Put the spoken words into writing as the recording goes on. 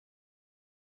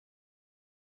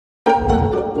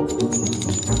Hey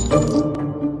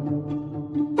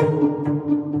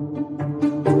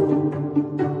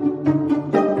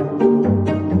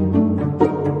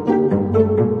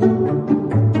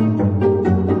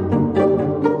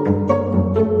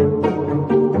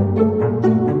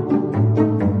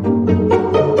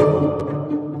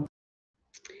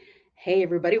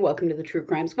everybody, welcome to the True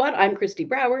Crime Squad. I'm Christy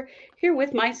Brower, here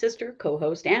with my sister,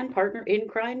 co-host, and partner in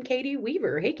crime, Katie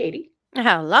Weaver. Hey Katie.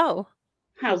 Hello.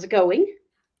 How's it going?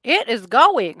 It is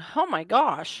going. Oh my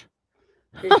gosh.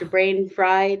 Is your brain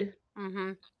fried?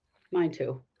 hmm Mine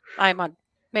too. I'm on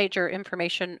major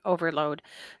information overload.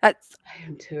 That's I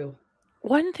am too.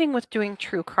 one thing with doing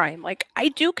true crime. Like, I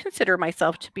do consider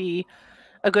myself to be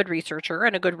a good researcher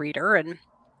and a good reader and,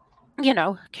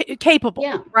 capable,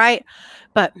 Yeah. right?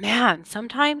 But man,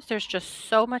 sometimes there's just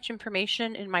so much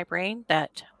information in my brain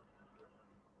that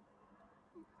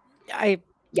I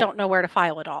Yeah. don't know where to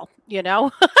file it all,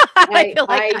 I I feel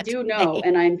like I that do know, today.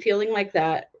 and I'm feeling like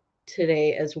that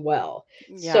today as well.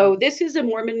 Yeah. So this is a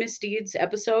Mormon Misdeeds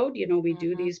episode. We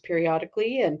do hmm these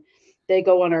periodically, and they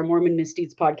go on our Mormon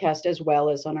Misdeeds podcast as well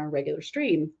as on our regular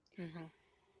stream. hmm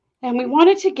And we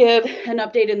wanted to give an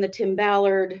update in the Tim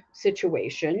Ballard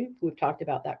situation. We've talked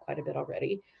about that quite a bit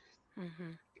already.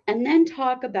 hmm And then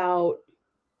talk about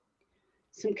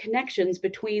some connections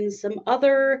between some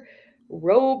other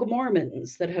rogue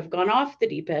Mormons that have gone off the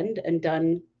deep end and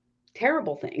done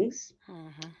terrible things, hmm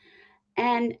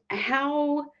and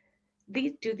how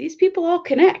these people all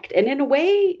connect. And in a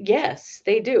way, yes,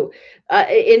 they do.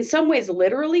 In some ways,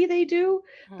 literally, they do.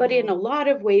 But in hmm a lot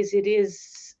of ways, it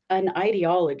is an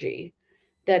ideology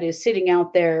that is sitting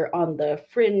out there on the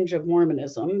fringe of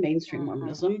Mormonism, mainstream hmm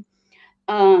Mormonism,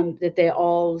 that they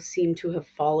all seem to have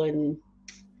fallen.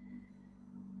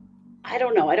 I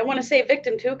don't know. I don't want to say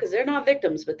victim to because they're not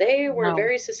victims, but they were No.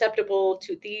 very susceptible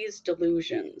to these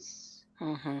delusions.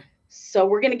 hmm So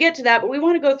we're going to get to that, but we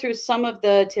want to go through some of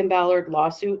the Tim Ballard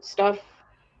lawsuit stuff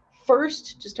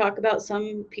first. Just talk about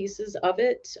some pieces of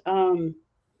it,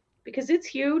 because it's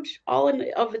huge, all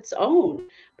in of its own.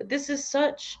 But this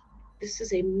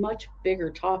is a much bigger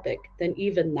topic than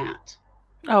even that.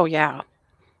 Oh, yeah.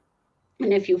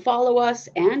 And if you follow us,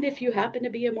 and if you happen to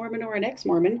be a Mormon or an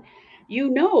ex-Mormon, you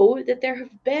know that there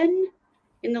have been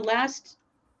in the last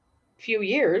few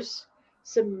years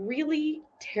some really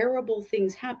terrible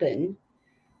things happen,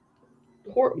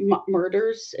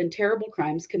 murders and terrible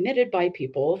crimes committed by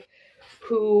people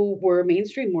who were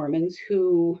mainstream Mormons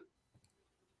who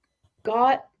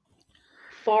got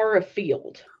far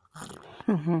afield.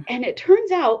 hmm And it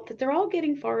turns out that they're all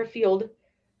getting far afield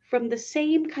from the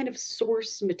same kind of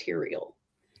source material.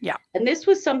 Yeah. And this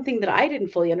was something that I didn't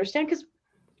fully understand because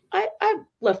I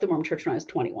left the Mormon church when I was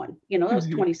 21. That was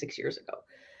hmm 26 years ago.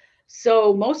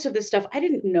 So most of this stuff I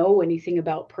didn't know anything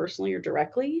about personally or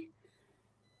directly.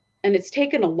 And it's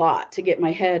taken a lot to get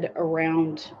my head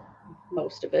around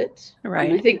most of it. And I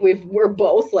Right. think we're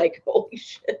both like, holy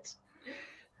shit.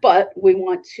 But we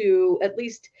want to at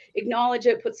least acknowledge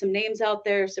it, put some names out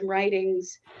there, some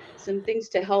writings, some things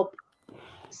to help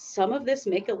some of this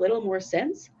make a little more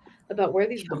sense about where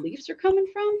these Yeah. beliefs are coming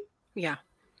from, Yeah.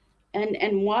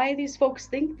 and why these folks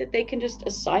think that they can just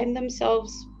assign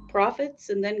themselves prophets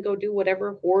and then go do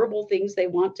whatever horrible things they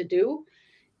want to do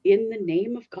in the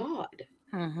name of God.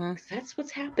 hmm 'Cause that's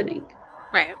what's happening.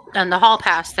 Right. And the hall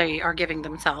pass they are giving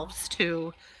themselves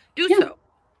to do Yeah. so,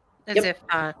 as Yep.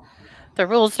 if the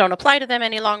rules don't apply to them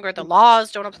any longer, the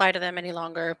laws don't apply to them any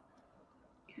longer.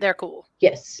 They're cool.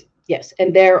 Yes. Yes.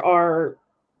 And there are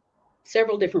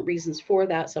several different reasons for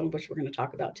that, some of which we're going to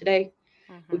talk about today.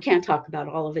 We hmm can't talk about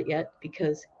all of it yet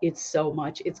because it's so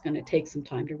much. It's going to take some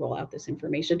time to roll out this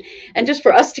information. And just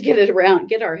for us to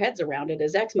get our heads around it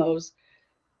as Exmos,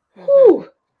 hmm whew,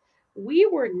 we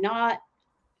were not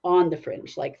on the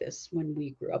fringe like this when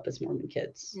we grew up as Mormon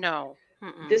kids. No.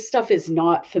 Mm-mm. This stuff is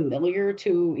not familiar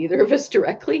to either of us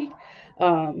directly,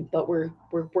 but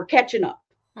we're catching up.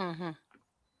 hmm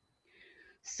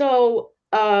So,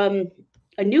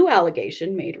 a new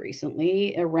allegation made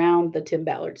recently around the Tim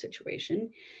Ballard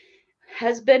situation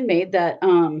has been made that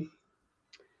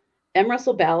M.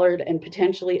 Russell Ballard and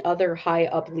potentially other high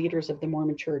up leaders of the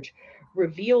Mormon Church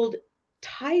revealed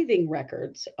tithing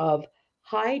records of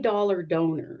high dollar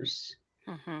donors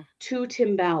hmm to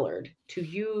Tim Ballard to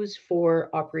use for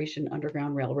Operation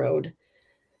Underground Railroad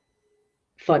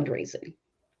fundraising.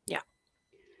 Yeah.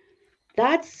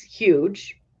 That's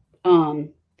huge.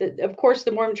 Um, of course,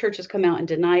 the Mormon Church has come out and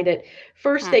denied it.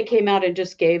 First, Mm. they came out and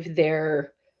just gave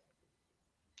their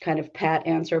kind of pat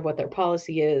answer of what their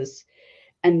policy is,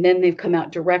 and then they've come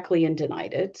out directly and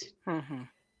denied it,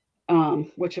 hmm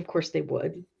which of course they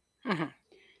would. hmm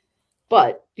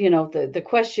But, the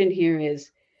question here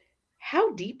is,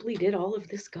 how deeply did all of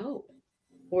this go?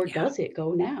 Or Yeah. does it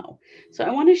go now? So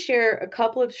I want to share a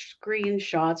couple of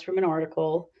screenshots from an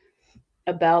article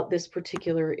about this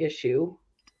particular issue,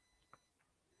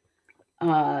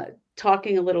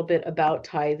 talking a little bit about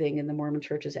tithing and the Mormon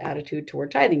Church's attitude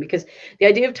toward tithing, because the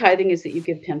idea of tithing is that you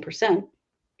give 10%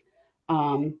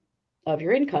 of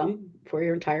your income for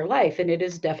your entire life. And it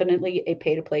is definitely a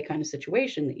pay to play kind of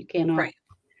situation, that you cannot Right.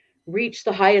 reach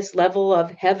the highest level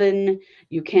of heaven.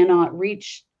 You cannot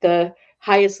reach the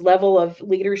highest level of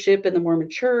leadership in the Mormon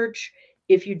Church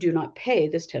if you do not pay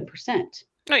this 10%.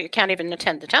 No, you can't even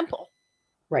attend the temple.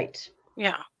 Right.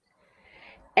 Yeah.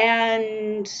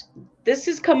 And this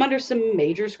has come under some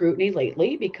major scrutiny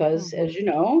lately because, as you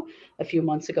know, a few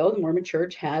months ago, the Mormon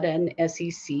Church had an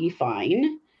SEC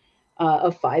fine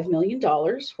of $5 million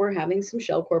for having some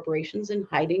shell corporations and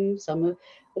hiding some of,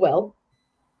 well,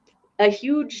 a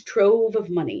huge trove of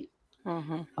money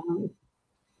Mm-hmm.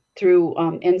 through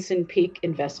Ensign Peak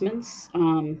Investments.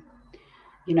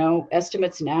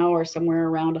 Estimates now are somewhere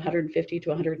around 150 to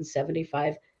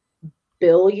 175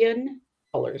 billion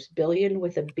dollars, billion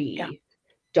with a B, Yeah.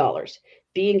 dollars,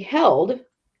 being held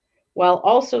while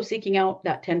also seeking out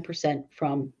that 10%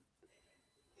 from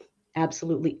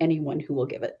absolutely anyone who will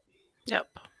give it. Yep.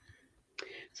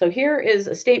 So here is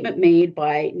a statement made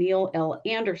by Neil L.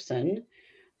 Anderson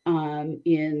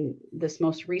in this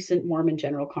most recent Mormon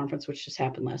General Conference, which just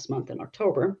happened last month in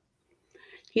October.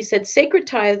 He said, "Sacred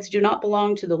tithes do not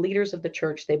belong to the leaders of the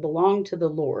church. They belong to the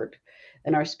Lord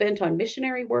and are spent on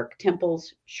missionary work,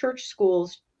 temples, church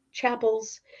schools,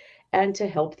 chapels, and to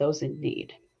help those in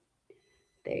need."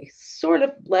 They sort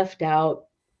of left out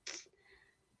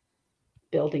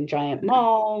building giant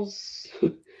malls,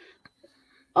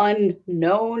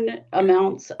 unknown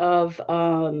amounts of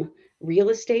real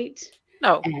estate,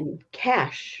 Oh. and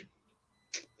cash,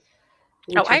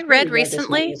 Oh, which I is really read where this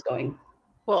money recently. is going.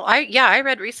 Well, I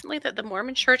read recently that the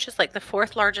Mormon Church is like the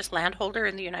fourth largest landholder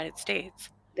in the United States.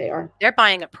 They are. They're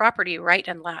buying a property right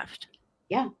and left.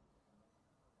 Yeah.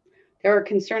 There are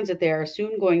concerns that they are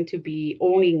soon going to be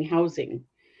owning housing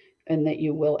and that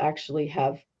you will actually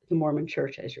have the Mormon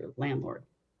Church as your landlord.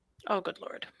 Oh, good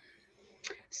Lord.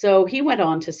 So he went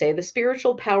on to say, "The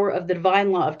spiritual power of the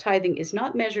divine law of tithing is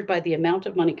not measured by the amount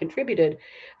of money contributed,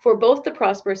 for both the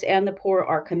prosperous and the poor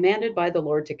are commanded by the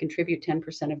Lord to contribute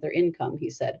 10% of their income," he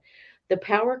said. "The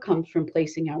power comes from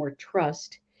placing our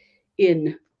trust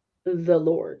in the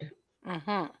Lord,"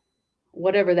 Mm-hmm.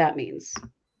 whatever that means.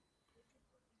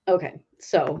 Okay,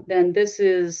 so then this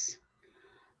is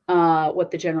what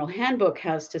the General Handbook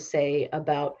has to say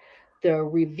about the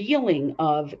revealing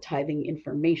of tithing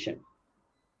information.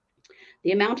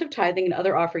 "The amount of tithing and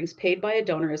other offerings paid by a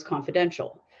donor is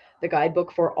confidential," the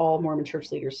guidebook for all Mormon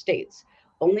church leaders states.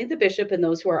 "Only the bishop and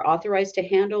those who are authorized to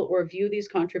handle or view these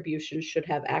contributions should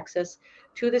have access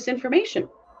to this information.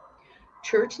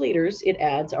 Church leaders," it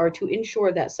adds, "are to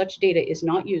ensure that such data is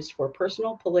not used for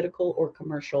personal, political, or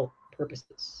commercial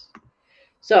purposes."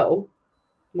 So,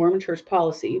 Mormon church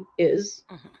policy is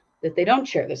Mm-hmm. that they don't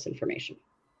share this information.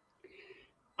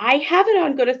 I have it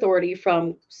on good authority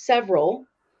from several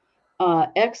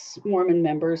ex-Mormon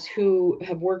members who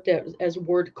have worked as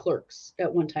ward clerks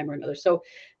at one time or another. So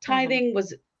tithing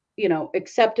was,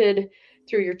 accepted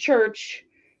through your church,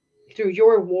 through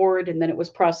your ward, and then it was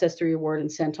processed through your ward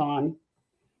and sent on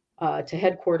to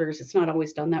headquarters. It's not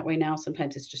always done that way now.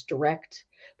 Sometimes it's just direct.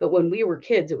 But when we were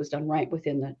kids, it was done right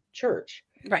within the church,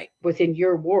 Right. within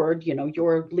your ward,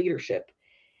 your leadership.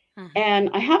 Mm-hmm. And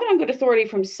I have it on good authority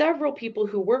from several people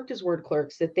who worked as word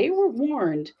clerks that they were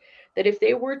warned that if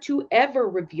they were to ever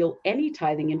reveal any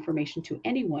tithing information to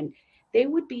anyone, they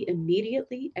would be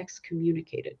immediately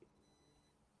excommunicated.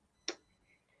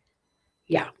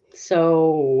 Yeah.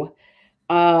 So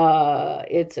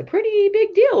it's a pretty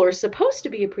big deal, or supposed to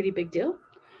be a pretty big deal,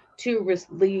 to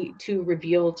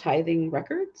reveal tithing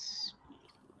records.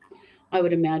 I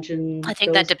would imagine I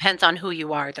think that those. depends on who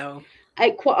you are, though.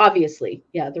 Obviously,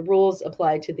 yeah, the rules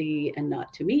apply to thee and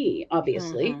not to me,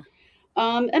 obviously.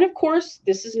 Mm-hmm. And of course,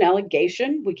 this is an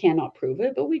allegation. We cannot prove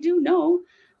it, but we do know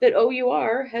that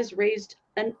OUR has raised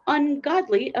an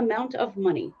ungodly amount of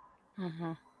money.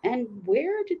 Mm-hmm. And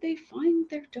where did they find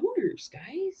their donors,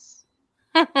 guys?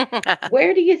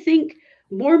 Where do you think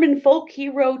Mormon folk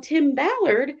hero Tim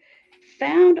Ballard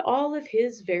found all of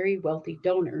his very wealthy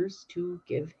donors to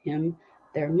give him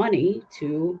their money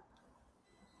to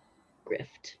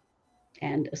grift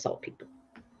and assault people?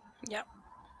 Yep.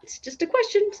 It's just a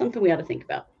question, something we ought to think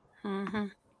about. Mm-hmm.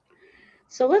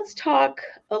 So let's talk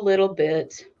a little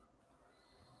bit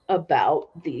about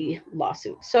the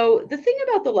lawsuit. So the thing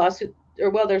about the lawsuit, or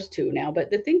well, there's two now, but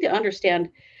the thing to understand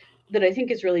that I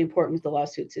think is really important with the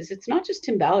lawsuits is it's not just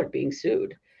Tim Ballard being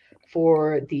sued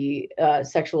for the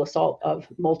sexual assault of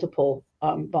multiple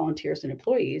volunteers and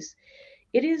employees.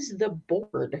 It is the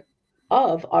board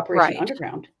of Operation Right.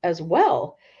 Underground as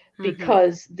well, Mm-hmm.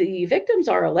 because the victims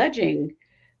are alleging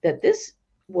that this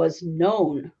was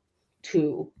known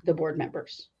to the board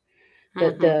members,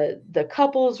 that Mm-hmm. the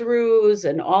couples ruse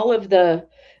and all of the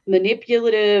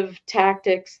manipulative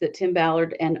tactics that Tim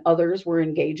Ballard and others were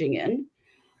engaging in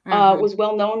Mm-hmm. was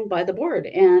well known by the board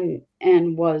and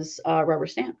was rubber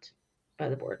stamped by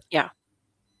the board. Yeah.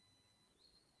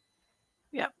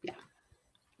 Yeah. Yeah,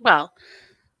 Well,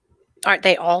 aren't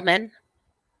they all men?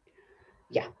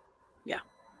 yeah. Yeah.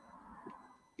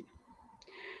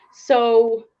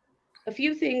 So a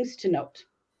few things to note.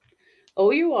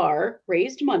 OUR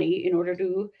raised money in order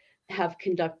to have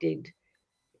conducted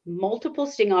multiple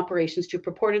sting operations to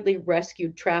purportedly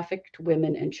rescue trafficked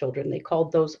women and children. They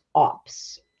called those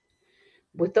ops,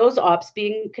 with those ops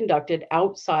being conducted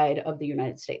outside of the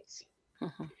United States.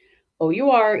 Mm-hmm.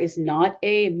 OUR is not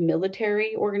a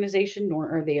military organization, nor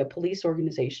are they a police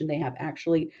organization. They have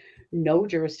actually no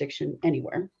jurisdiction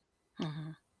anywhere.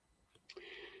 Mm-hmm.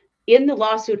 In the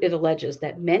lawsuit, it alleges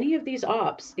that many of these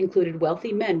ops included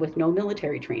wealthy men with no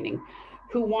military training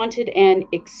who wanted an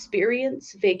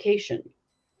experience vacation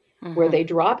where Mm-hmm. they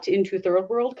dropped into third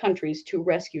world countries to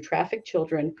rescue trafficked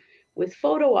children with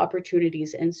photo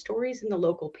opportunities and stories in the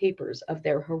local papers of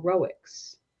their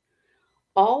heroics,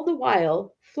 all the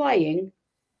while flying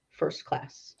first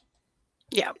class.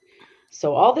 Yeah.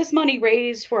 So, all this money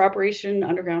raised for Operation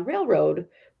Underground Railroad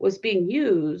was being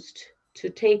used to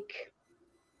take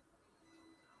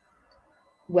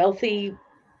wealthy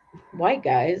white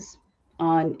guys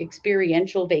on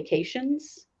experiential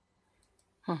vacations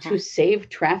Mm-hmm. to save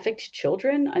trafficked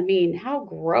children. I mean, how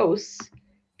gross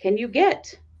can you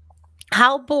get?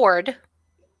 How bored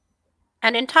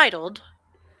and entitled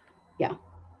Yeah,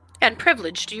 and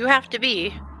privileged do you have to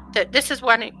be that this is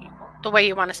the way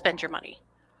you want to spend your money?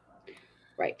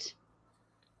 right.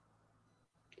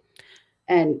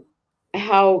 And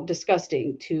how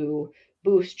disgusting to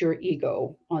boost your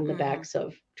ego on the Mm-hmm. backs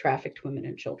of trafficked women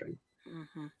and children.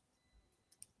 Mm-hmm.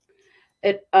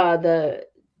 It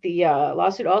the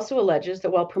lawsuit also alleges that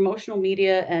while promotional and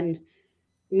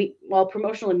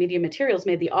media materials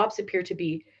made the ops appear to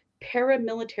be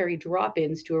paramilitary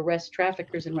drop-ins to arrest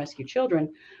traffickers and rescue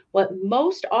children, what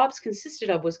most ops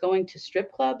consisted of was going to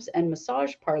strip clubs and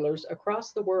massage parlors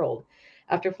across the world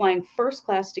after flying first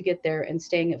class to get there and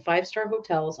staying at five-star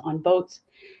hotels, on boats,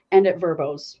 and at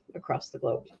verbos across the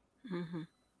globe. Mm-hmm.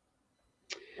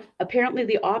 Apparently,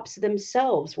 the ops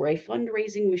themselves were a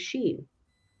fundraising machine,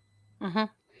 Mm-hmm.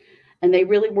 and they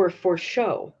really were for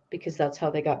show, because that's how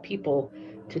they got people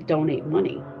to donate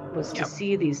money, was to Yep.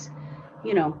 see these,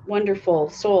 wonderful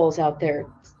souls out there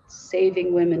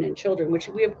saving women and children, which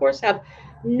we of course have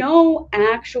no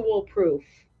actual proof.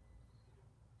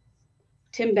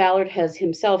 Tim Ballard has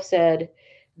himself said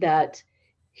that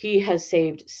he has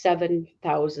saved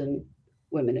 7,000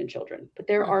 women and children, but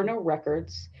there are Mm-hmm. no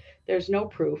records. There's no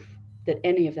proof that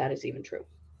any of that is even true.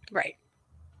 Right.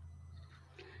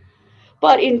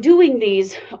 But in doing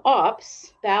these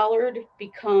ops, Ballard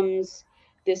becomes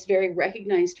this very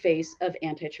recognized face of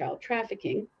anti child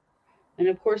trafficking. And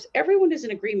of course, everyone is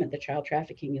in agreement that child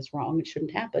trafficking is wrong, it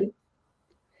shouldn't happen.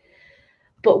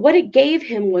 But what it gave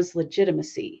him was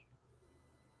legitimacy,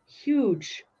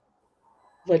 huge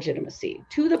legitimacy,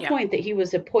 to the Yeah. point that he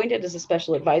was appointed as a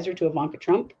special advisor to Ivanka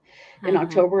Trump in Mm-hmm.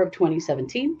 October of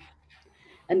 2017.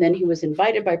 And then he was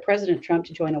invited by President Trump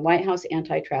to join a White House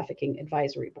anti trafficking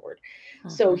advisory board.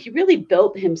 So Mm-hmm. he really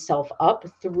built himself up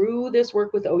through this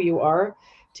work with OUR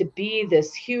to be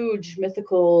this huge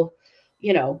mythical,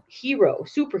 hero,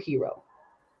 superhero,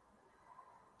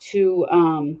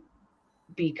 to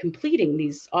be completing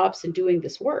these ops and doing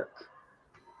this work,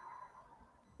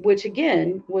 which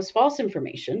again was false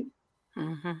information.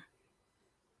 Mm-hmm.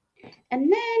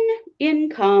 And then in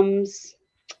comes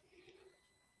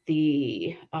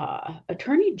the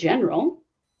Attorney General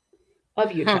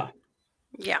of Utah,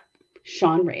 Yeah.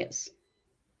 Sean Reyes.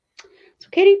 So,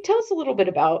 Katie, tell us a little bit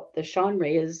about the Sean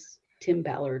Reyes Tim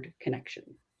Ballard connection.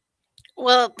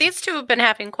 Well, these two have been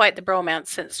having quite the bromance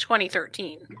since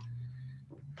 2013.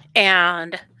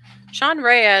 And Sean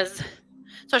Reyes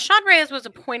was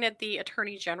appointed the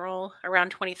Attorney General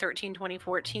around 2013,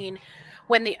 2014,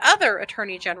 when the other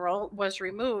Attorney General was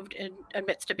removed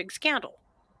amidst a big scandal.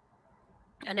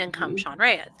 And then comes Sean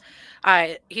Reyes.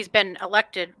 He's been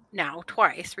elected now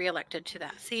twice, reelected to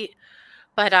that seat.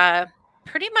 But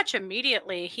pretty much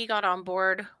immediately he got on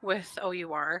board with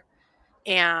OUR,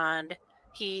 and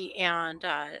he and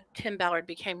Tim Ballard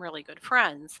became really good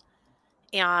friends.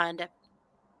 And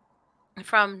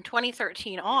from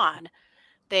 2013 on,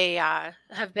 they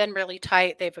have been really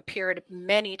tight. They've appeared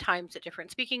many times at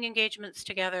different speaking engagements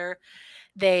together.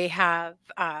 They have,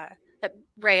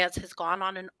 Reyes has gone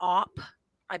on an op,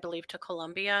 I believe, to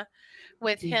Colombia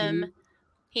with him.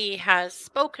 He has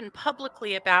spoken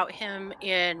publicly about him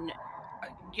in,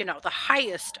 the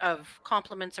highest of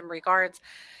compliments and regards.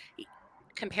 He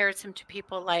compares him to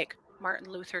people like Martin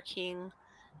Luther King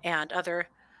and other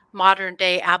modern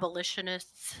day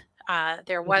abolitionists.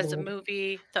 There was a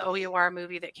movie, the OUR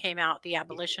movie that came out, The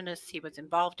Abolitionists. He was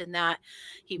involved in that.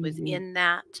 He was in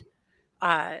that.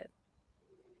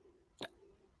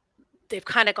 They've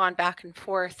kind of gone back and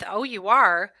forth. The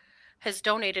OUR has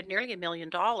donated nearly $1 million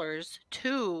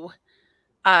to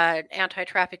an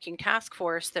anti-trafficking task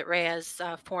force that Reyes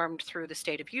formed through the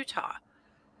state of Utah,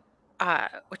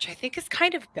 which I think is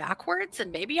kind of backwards,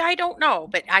 and maybe I don't know,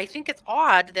 but I think it's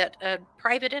odd that a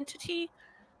private entity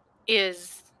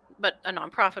but a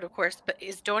nonprofit, of course, but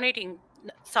is donating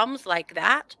sums like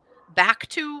that back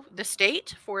to the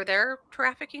state for their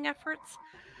trafficking efforts.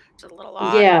 It's a little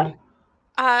odd. Yeah.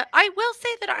 I will say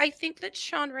that I think that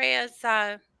Sean Reyes,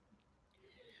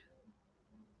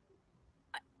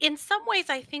 in some ways,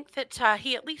 I think that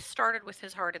he at least started with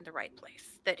his heart in the right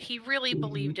place, that he really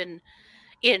believed in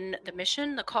the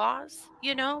mission, the cause,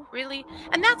 really.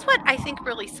 And that's what I think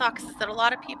really sucks, is that a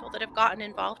lot of people that have gotten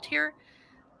involved here,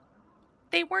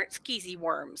 they weren't skeezy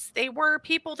worms. They were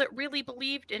people that really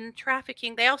believed in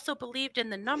trafficking. They also believed in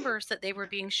the numbers that they were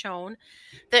being shown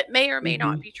that may or may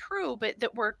not be true, but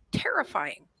that were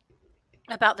terrifying,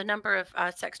 about the number of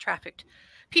sex trafficked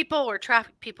people or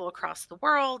trafficked people across the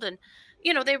world. And,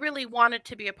 they really wanted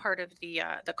to be a part of the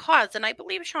cause. And I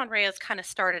believe Sean Reyes kind of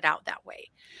started out that way.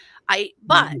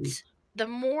 But the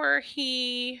more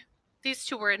these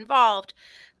two were involved,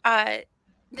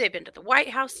 they've been to the White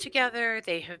House together.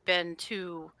 They have been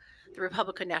to the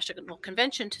Republican National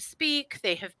Convention to speak.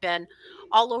 They have been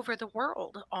all over the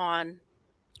world on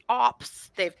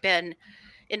ops. They've been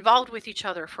involved with each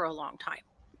other for a long time.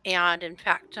 And in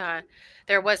fact,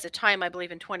 there was a time, I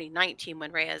believe in 2019,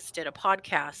 when Reyes did a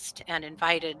podcast and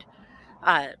invited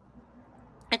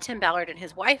Tim Ballard and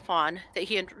his wife on, that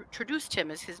he introduced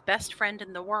him as his best friend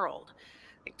in the world.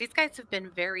 Like, these guys have been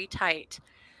very tight.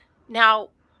 Now,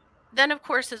 then, of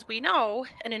course, as we know,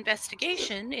 an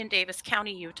investigation in Davis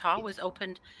County, Utah was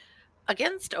opened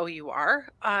against OUR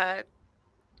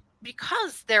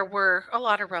because there were a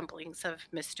lot of rumblings of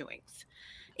misdoings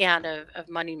and of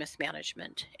money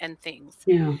mismanagement and things.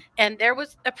 Yeah. And there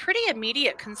was a pretty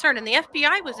immediate concern, and the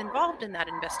FBI was involved in that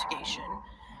investigation.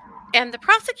 And the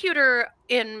prosecutor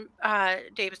in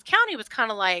Davis County was kind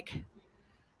of like,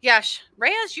 yeah,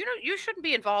 Reyes, you shouldn't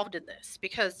be involved in this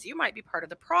because you might be part of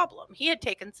the problem. He had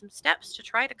taken some steps to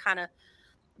try to kind of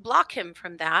block him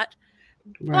from that.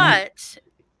 Right. But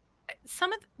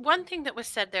one thing that was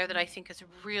said there that I think is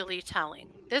really telling.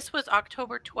 This was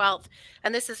October 12th,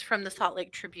 and this is from the Salt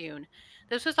Lake Tribune.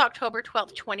 This was October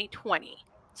 12th, 2020.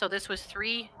 So this was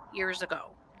 3 years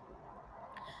ago.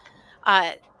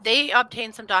 They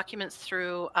obtained some documents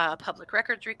through a public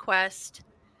records request.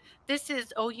 This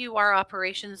is OUR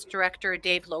Operations Director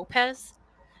Dave Lopez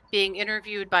being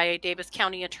interviewed by Davis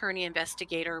County Attorney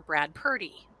Investigator Brad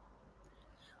Purdy.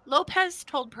 Lopez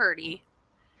told Purdy,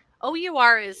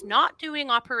 OUR is not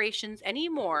doing operations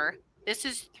anymore. This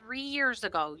is 3 years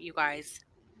ago, you guys.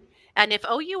 And if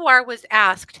OUR was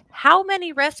asked how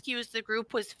many rescues the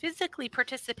group was physically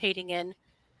participating in,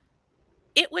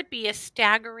 it would be a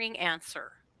staggering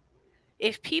answer.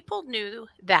 If people knew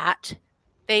that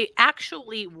they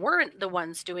actually weren't the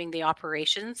ones doing the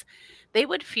operations, they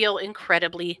would feel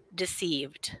incredibly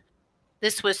deceived.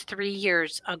 This was 3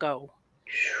 years ago.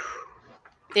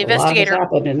 A lot has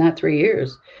happened in that 3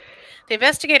 years. The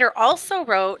investigator also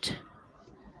wrote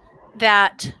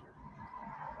that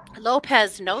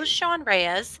Lopez knows Sean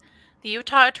Reyes, the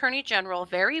Utah Attorney General,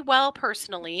 very well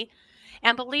personally,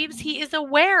 and believes he is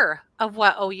aware of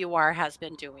what OUR has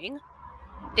been doing.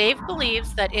 Dave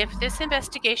believes that if this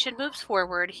investigation moves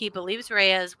forward, he believes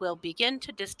Reyes will begin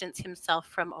to distance himself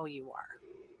from OUR.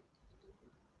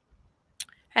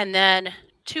 And then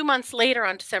 2 months later,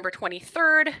 on December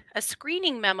 23rd, a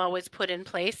screening memo was put in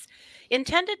place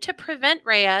intended to prevent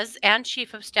Reyes and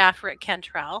Chief of Staff Rick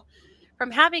Cantrell from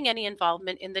having any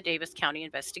involvement in the Davis County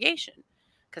investigation,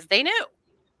 because they knew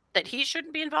that he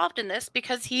shouldn't be involved in this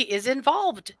because he is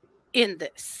involved in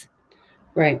this.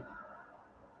 Right.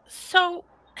 So,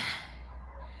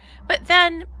 but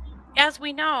then, as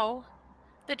we know,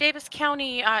 the Davis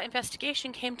County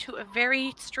investigation came to a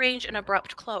very strange and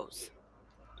abrupt close.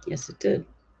 Yes, it did.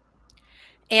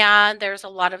 And there's a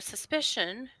lot of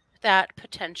suspicion that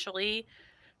potentially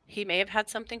he may have had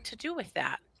something to do with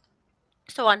that.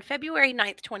 So on February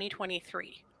 9th,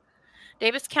 2023,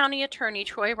 Davis County Attorney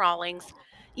Troy Rawlings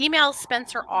emails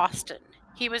Spencer Austin.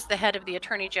 He was the head of the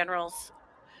Attorney General's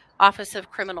Office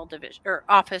of Criminal Division, or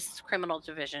Office Criminal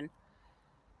Division.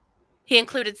 He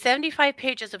included 75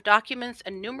 pages of documents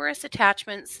and numerous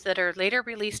attachments that are later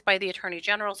released by the Attorney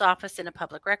General's office in a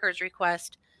public records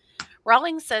request.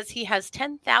 Rawlings says he has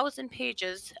 10,000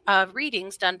 pages of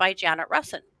readings done by Janet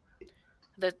Russin,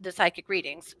 the psychic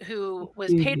readings, who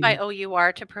was paid by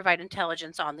OUR to provide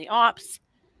intelligence on the ops.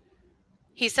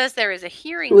 He says there is a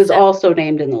hearing. Who was also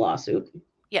named in the lawsuit.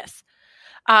 Yes.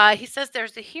 He says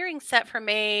there's a hearing set for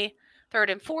May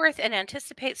 3rd and 4th and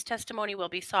anticipates testimony will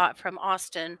be sought from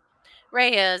Austin,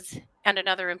 Reyes, and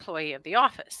another employee of the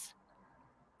office.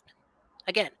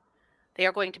 Again, they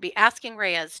are going to be asking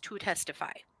Reyes to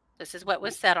testify. This is what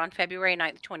was said on February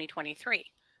 9th, 2023.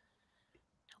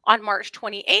 On March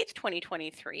 28th,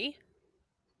 2023,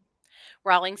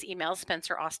 Rawlings emails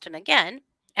Spencer Austin again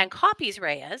and copies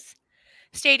Reyes,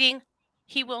 stating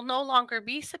he will no longer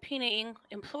be subpoenaing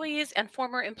employees and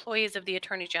former employees of the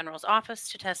Attorney General's office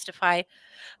to testify,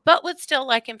 but would still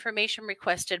like information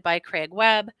requested by Craig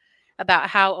Webb about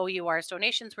how OUR's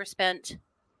donations were spent.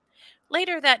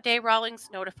 Later that day, Rawlings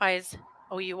notifies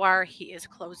OUR he is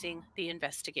closing the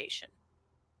investigation.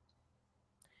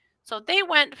 So they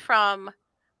went from,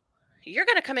 you're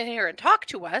going to come in here and talk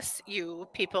to us, you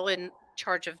people in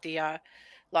charge of the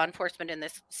law enforcement in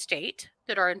this state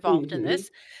that are involved in this,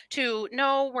 to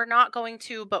no, we're not going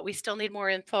to, but we still need more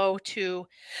info, to,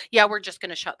 yeah, we're just going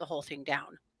to shut the whole thing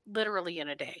down, literally in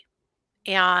a day.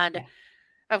 And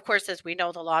of course, as we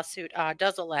know, the lawsuit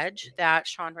does allege that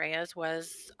Sean Reyes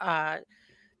was,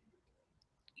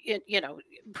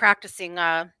 practicing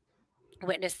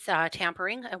witness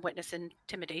tampering and witness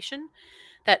intimidation,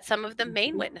 that some of the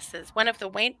main witnesses, one of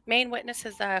the main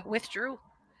witnesses withdrew.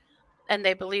 And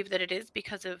they believe that it is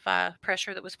because of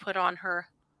pressure that was put on her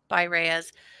by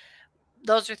Reyes.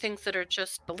 Those are things that are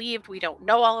just believed. We don't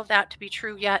know all of that to be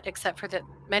true yet, except for that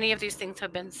many of these things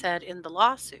have been said in the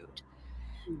lawsuit.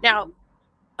 Now,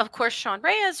 of course, Sean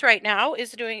Reyes right now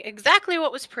is doing exactly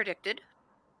what was predicted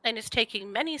and is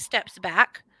taking many steps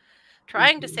back,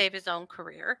 trying to save his own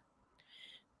career.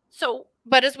 So,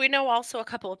 but as we know, also a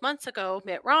couple of months ago,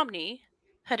 Mitt Romney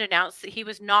had announced that he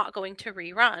was not going to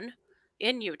rerun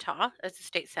in Utah as a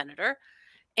state senator.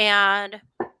 And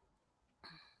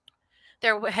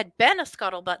there had been a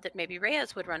scuttlebutt that maybe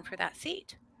Reyes would run for that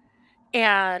seat.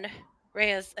 And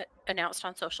Reyes announced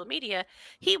on social media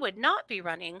he would not be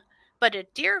running, but a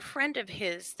dear friend of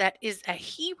his that is a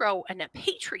hero and a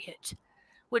patriot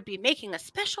would be making a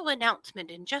special announcement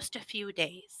in just a few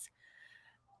days.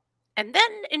 And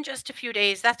then in just a few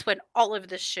days, that's when all of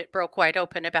this shit broke wide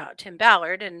open about Tim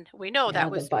Ballard. And we know that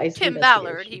was Tim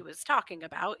Ballard he was talking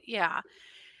about. Yeah.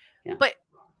 But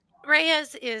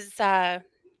Reyes is, so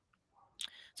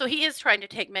he is trying to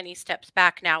take many steps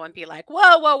back now and be like,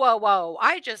 whoa.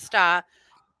 I just,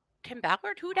 Tim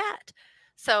Ballard, who dat?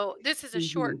 So this is a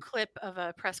short clip of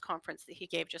a press conference that he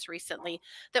gave just recently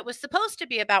that was supposed to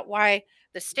be about why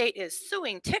the state is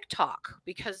suing TikTok,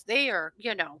 because they are,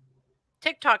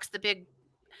 TikTok's the big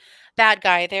bad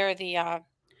guy. They're the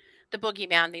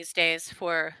boogeyman these days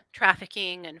for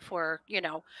trafficking and for,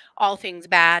 all things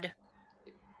bad.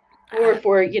 Or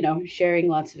for, sharing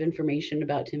lots of information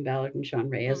about Tim Ballard and Sean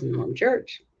Reyes and the Mormon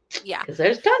Church. Yeah. Because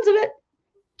there's tons of it.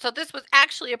 So this was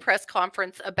actually a press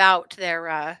conference about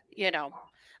their,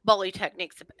 bully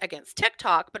techniques against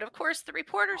TikTok. But of course, the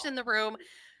reporters in the room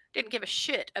didn't give a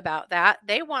shit about that.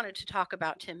 They wanted to talk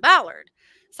about Tim Ballard.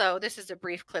 So this is a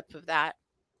brief clip of that.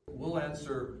 We'll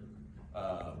answer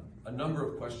a number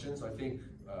of questions. I think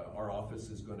our office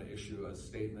is going to issue a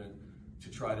statement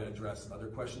to try to address other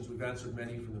questions. We've answered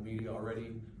many from the media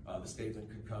already. The statement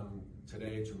could come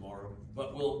today, tomorrow,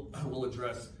 but we'll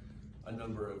address a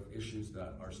number of issues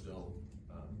that are still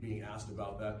being asked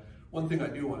about that. One thing I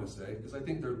do want to say, because I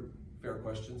think they're fair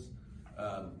questions,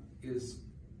 is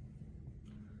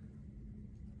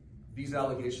these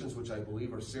allegations, which I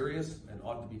believe are serious and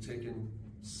ought to be taken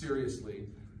seriously,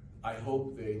 I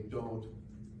hope they don't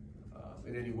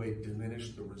in any way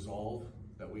diminish the resolve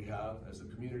that we have as a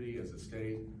community, as a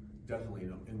state, definitely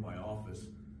in my office,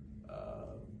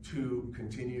 to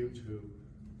continue to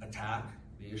attack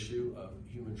the issue of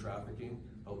human trafficking.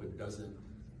 I hope it doesn't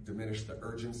diminish the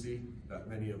urgency that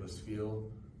many of us feel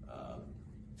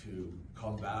to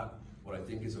combat what I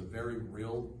think is a very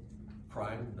real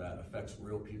crime that affects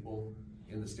real people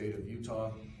in the state of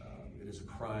Utah. It is a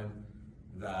crime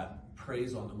that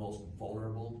preys on the most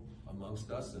vulnerable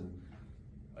amongst us. And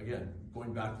again,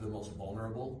 going back to the most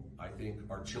vulnerable, I think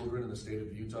our children in the state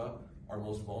of Utah are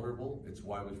most vulnerable. It's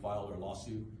why we filed our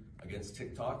lawsuit against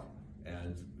TikTok.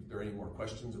 And if there are any more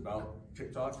questions about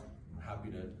TikTok, I'm happy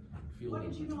to field What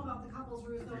them. did you know about the couples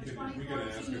ruse though? We can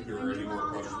ask if there are any more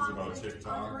questions about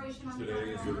TikTok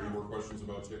today. Is there any more questions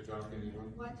about TikTok,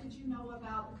 anyone? What did you know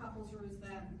about the couples ruse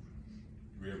then?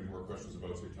 Do we have any more questions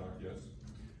about TikTok? Yes.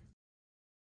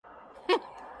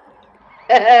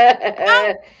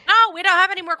 No, we don't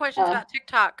have any more questions about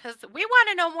TikTok because we want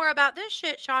to know more about this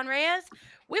shit, Sean Reyes.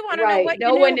 We want to know what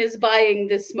no one is buying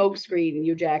this smoke screen,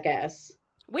 you jackass.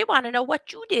 We want to know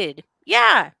what you did.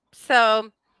 Yeah.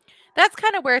 So that's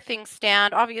kind of where things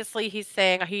stand. Obviously, he's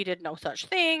saying he did no such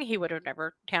thing. He would have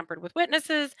never tampered with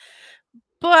witnesses.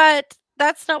 But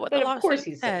that's not what the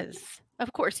lawsuit says.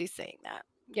 Of course he's saying that.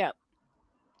 Yep.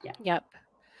 Yeah. Yep.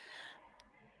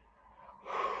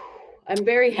 I'm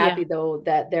very happy, though,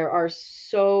 that there are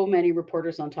so many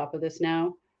reporters on top of this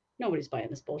now. Nobody's buying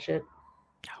this bullshit.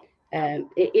 No. And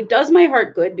it does my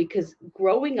heart good because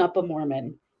growing up a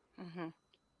Mormon,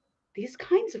 these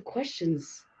kinds of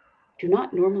questions do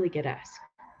not normally get asked.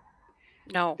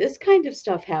 No. This kind of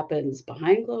stuff happens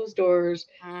behind closed doors.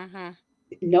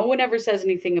 No one ever says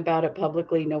anything about it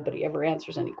publicly. Nobody ever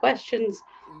answers any questions.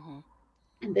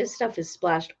 And this stuff is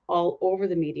splashed all over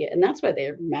the media. And that's why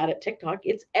they're mad at TikTok.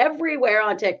 It's everywhere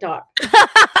on TikTok.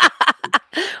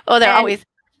 Oh, they're always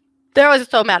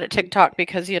so mad at TikTok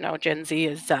because, you know, Gen Z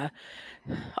is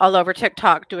all over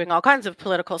TikTok doing all kinds of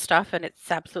political stuff. And it's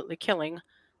absolutely killing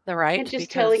the right. And just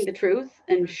telling the truth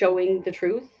and showing the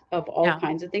truth of all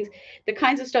kinds of things. The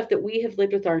kinds of stuff that we have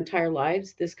lived with our entire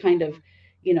lives. This kind of,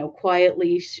 you know,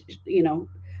 quietly,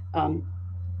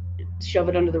 shove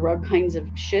it under the rug kinds of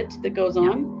shit that goes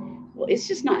on. Well, it's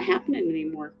just not happening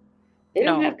anymore. They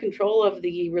don't have control of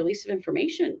the release of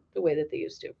information the way that they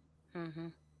used to.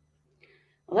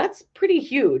 Well, that's pretty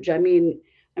huge. I mean,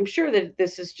 I'm sure that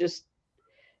this is just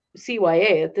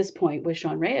CYA at this point with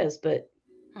Sean Reyes, but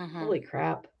holy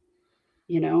crap,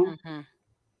 you know,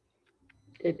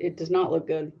 it does not look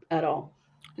good at all.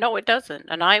 No, it doesn't.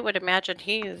 And I would imagine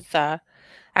he is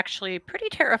actually pretty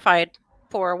terrified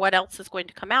for what else is going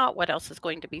to come out, what else is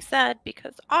going to be said,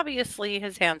 because obviously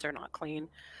his hands are not clean.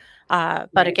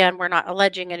 But again, we're not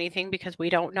alleging anything because we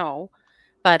don't know.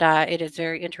 But it is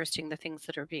very interesting, the things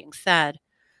that are being said.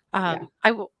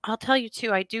 I'll tell you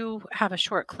too, I do have a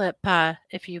short clip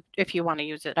if you want to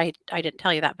use it. I didn't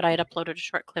tell you that, but I had uploaded a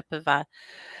short clip of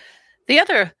the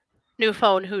other new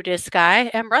phone who dis guy,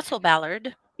 M. Russell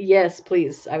Ballard. Yes,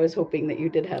 please. I was hoping that you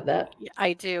did have that. Yeah,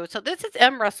 I do. So this is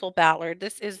M. Russell Ballard.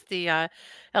 This is the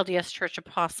LDS Church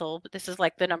Apostle, but this is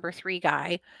like the number 3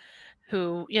 guy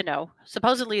who, you know,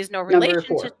 supposedly is no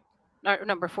relation to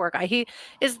number 4 guy. He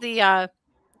is the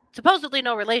supposedly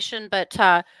no relation, but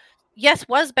yes,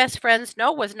 was best friends.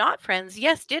 No, was not friends.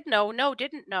 Yes, did know. No,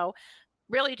 didn't know.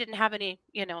 Really didn't have any,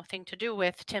 you know, thing to do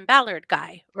with Tim Ballard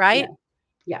guy, right?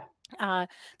 Yeah.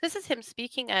 This is him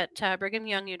speaking at Brigham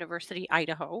Young University,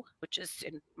 Idaho, which is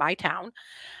in my town.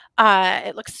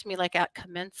 It looks to me like at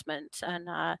commencement,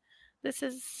 and this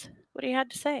is what he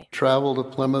had to say. Travel to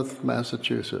Plymouth,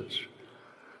 Massachusetts,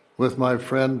 with my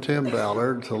friend Tim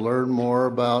Ballard to learn more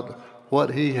about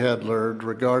what he had learned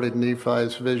regarding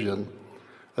Nephi's vision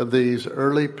of these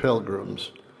early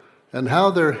pilgrims and how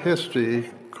their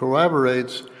history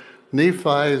corroborates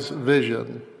Nephi's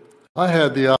vision. I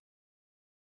had the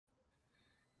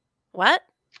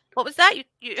What was that?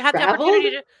 You had the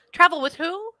opportunity to travel with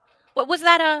who? What was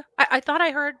that? I thought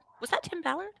I heard. Was that Tim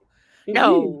Ballard?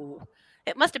 No,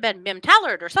 it must have been Mim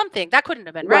Tallard or something. That couldn't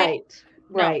have been right.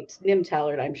 Right. Mim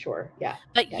Tallard, I'm sure. Yeah.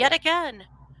 But yet again,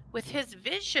 with his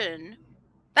vision,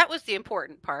 that was the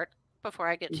important part. Before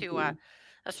I get to a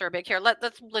Surbig here,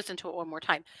 let's listen to it one more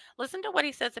time. Listen to what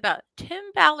he says about Tim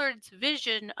Ballard's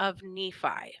vision of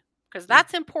Nephi, because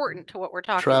that's important to what we're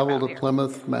talking about. Travel to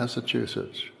Plymouth,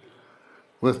 Massachusetts,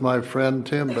 with my friend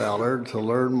Tim Ballard to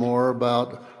learn more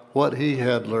about what he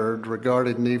had learned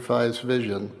regarding Nephi's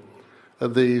vision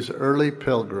of these early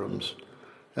pilgrims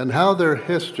and how their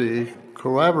history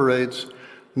corroborates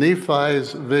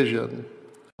Nephi's vision.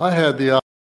 I had the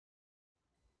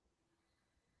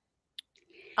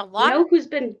a lot. You know who's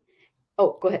been?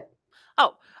 Oh, go ahead.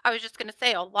 Oh, I was just going to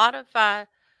say a lot of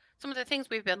some of the things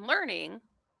we've been learning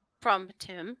from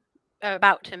Tim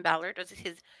about Tim Ballard is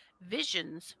his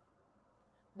visions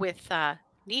with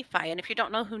Nephi. And if you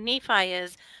don't know who Nephi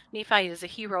is a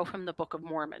hero from the Book of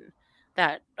Mormon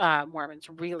that Mormons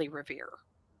really revere.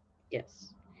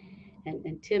 Yes.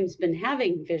 And Tim's been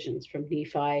having visions from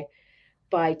Nephi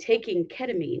by taking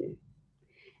ketamine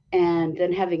and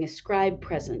then having a scribe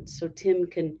present so Tim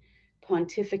can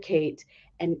pontificate.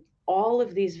 And all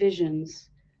of these visions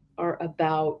are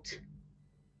about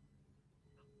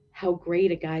how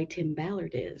great a guy Tim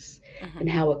Ballard is and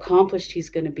how accomplished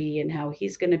he's going to be and how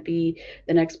he's going to be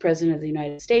the next president of the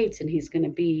United States and he's going to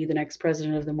be the next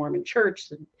president of the Mormon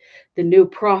Church, the new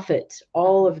prophet,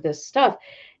 all of this stuff.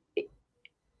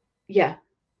 Yeah,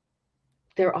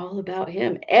 they're all about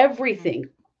him. Everything,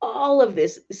 all of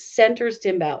this centers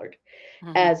Tim Ballard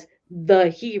as the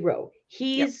hero.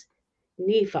 He's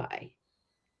Nephi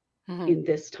in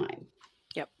this time.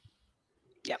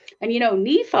 Yep. And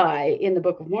Nephi in the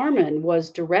Book of Mormon was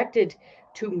directed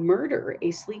to murder a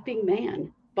sleeping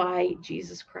man by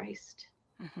Jesus Christ.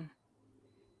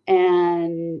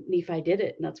 And Nephi did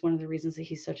it. And that's one of the reasons that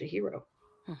he's such a hero.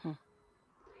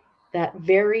 That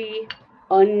very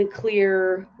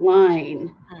unclear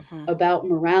line about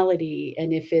morality,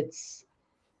 and if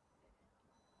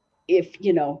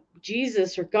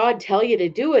Jesus or God tell you to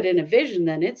do it in a vision,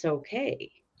 then it's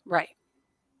okay. Right.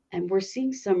 And we're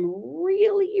seeing some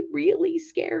really, really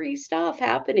scary stuff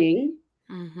happening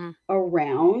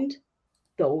around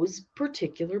those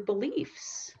particular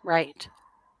beliefs. Right.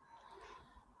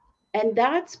 And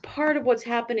that's part of what's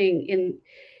happening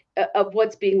of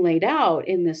what's being laid out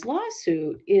in this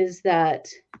lawsuit, is that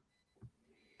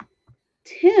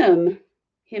Tim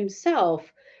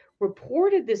himself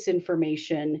reported this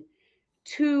information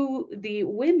to the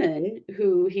women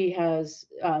who he has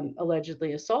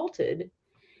allegedly assaulted,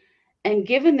 and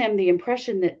given them the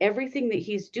impression that everything that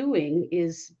he's doing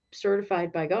is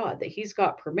certified by God, that he's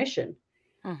got permission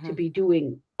to be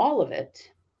doing all of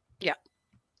it. Yeah.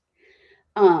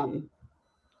 And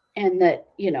that,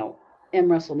 M.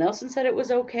 Russell Nelson said it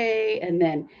was okay, and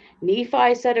then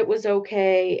Nephi said it was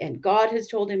okay, and God has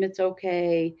told him it's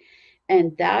okay.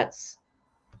 And that's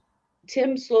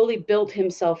Tim slowly built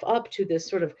himself up to this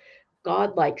sort of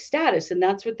godlike status, and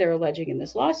that's what they're alleging in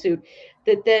this lawsuit,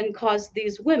 that then caused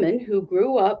these women who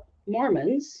grew up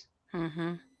Mormons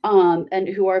and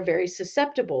who are very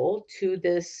susceptible to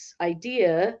this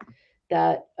idea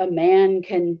that a man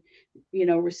can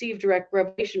receive direct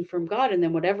revelation from God, and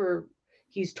then whatever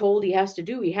he's told he has to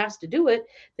do it,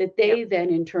 that they then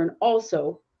in turn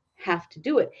also have to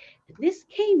do it. And this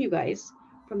came, you guys,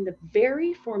 from the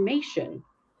very formation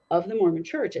of the Mormon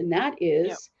Church, and that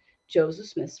is Joseph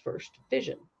Smith's first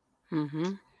vision,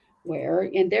 and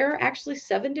there are actually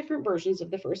 7 different versions of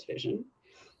the first vision,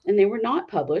 and they were not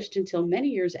published until many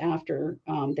years after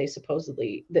this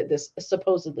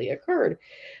supposedly occurred.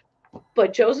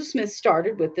 But Joseph Smith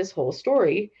started with this whole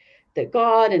story that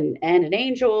God and an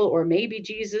angel, or maybe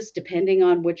Jesus, depending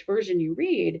on which version you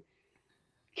read,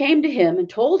 came to him and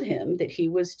told him that he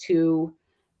was to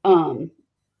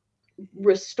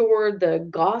restore the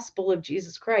gospel of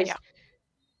Jesus Christ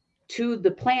to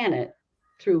the planet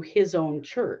through his own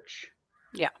church.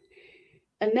 Yeah.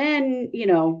 And then,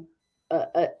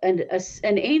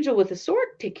 an angel with a sword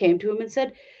came to him and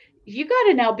said, you got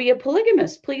to now be a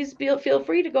polygamist. Please feel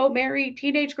free to go marry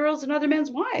teenage girls and other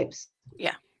men's wives.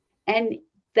 Yeah. And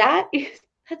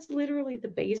that's literally the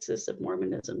basis of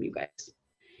Mormonism, you guys.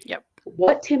 Yep.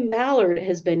 What Tim Ballard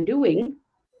has been doing,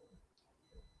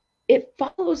 it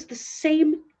follows the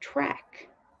same track.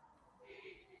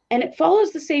 And it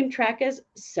follows the same track as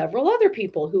several other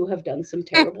people who have done some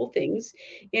terrible things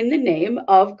in the name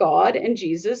of God and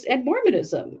Jesus and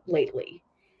Mormonism lately.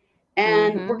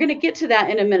 And we're going to get to that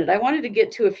in a minute. I wanted to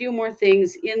get to a few more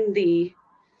things in the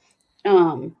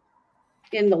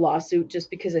lawsuit, just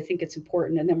because I think it's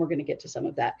important, and then we're going to get to some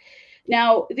of that.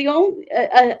 Now,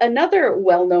 another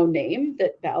well-known name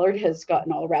that Ballard has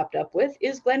gotten all wrapped up with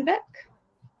is Glenn Beck.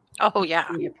 Oh, yeah.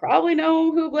 And you probably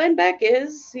know who Glenn Beck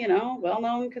is,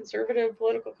 well-known conservative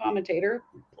political commentator,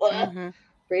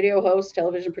 radio host,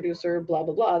 television producer, blah,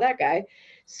 blah, blah, that guy.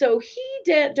 So he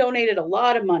donated a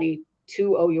lot of money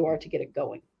to OUR to get it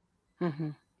going.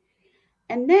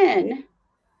 And then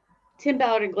Tim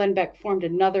Ballard and Glenn Beck formed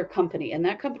another company, and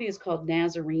that company is called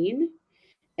Nazarene,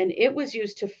 and it was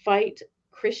used to fight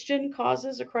Christian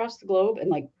causes across the globe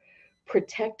and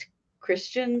protect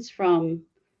Christians from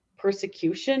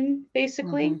persecution,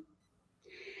 basically.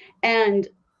 And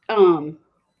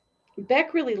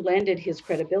Beck really lended his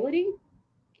credibility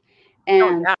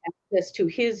and access to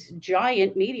his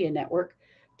giant media network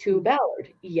to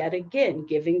Ballard, yet again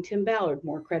giving Tim Ballard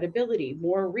more credibility,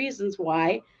 more reasons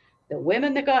why the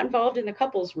women that got involved in the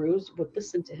couples ruse would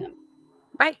listen to him.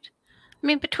 Right. I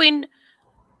mean, between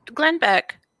Glenn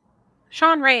Beck,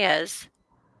 Sean Reyes,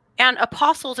 and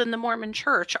apostles in the Mormon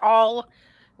Church all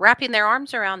wrapping their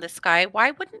arms around this guy,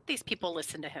 why wouldn't these people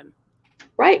listen to him?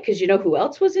 Right, because you know who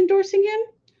else was endorsing him?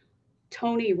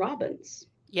 Tony Robbins.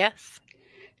 Yes.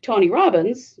 Tony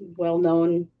Robbins,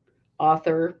 well-known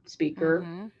author,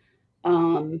 speaker,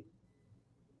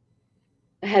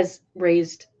 has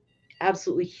raised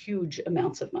absolutely huge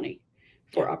amounts of money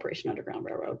for Operation Underground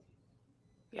Railroad.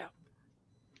 Yeah.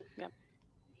 Yeah.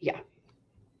 Yeah.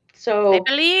 So they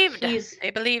believed. They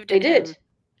believed. They did. Him.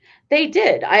 They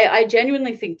did. I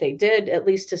genuinely think they did, at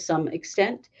least to some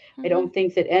extent. I don't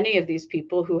think that any of these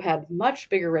people who had much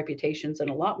bigger reputations and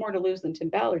a lot more to lose than Tim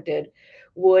Ballard did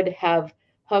would have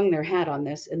hung their hat on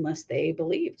this unless they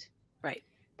believed. Right.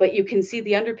 But you can see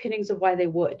the underpinnings of why they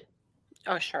would.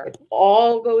 Oh, sure. It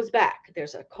all goes back.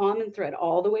 There's a common thread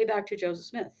all the way back to Joseph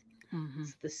Smith.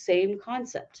 It's the same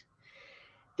concept.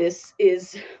 This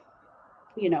is,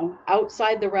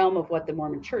 outside the realm of what the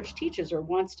Mormon Church teaches or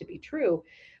wants to be true,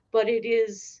 but it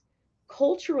is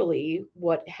culturally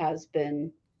what has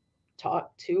been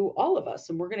taught to all of us.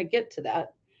 And we're going to get to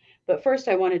that. But first,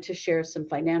 I wanted to share some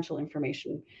financial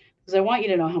information because I want you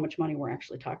to know how much money we're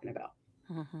actually talking about.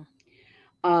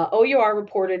 OUR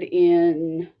reported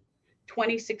in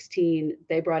 2016,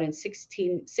 they brought in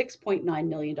 $6.9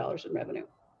 million in revenue.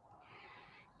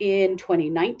 In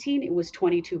 2019, it was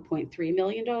 $22.3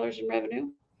 million in revenue.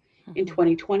 In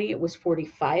 2020, it was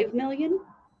 $45 million.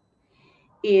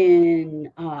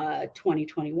 In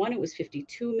 2021, it was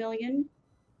 $52 million.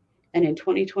 And in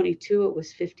 2022, it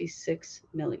was $56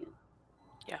 million.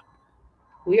 Yeah.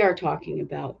 We are talking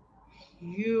about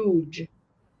huge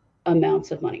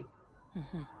amounts of money.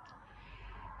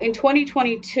 In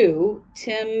 2022,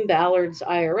 Tim Ballard's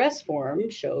IRS form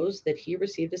shows that he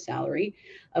received a salary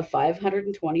of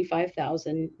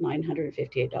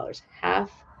 $525,958,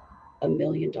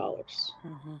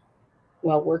 $500,000,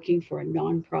 while working for a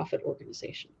nonprofit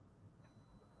organization.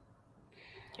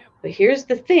 Yeah. But here's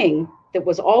the thing that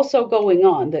was also going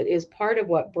on that is part of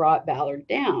what brought Ballard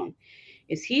down,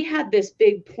 is he had this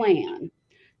big plan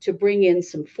to bring in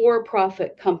some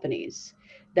for-profit companies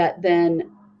that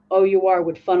then OUR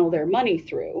would funnel their money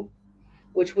through,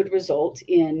 which would result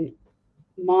in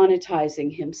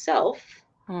monetizing himself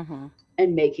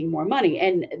and making more money.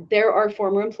 And there are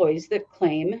former employees that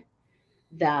claim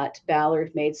that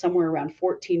Ballard made somewhere around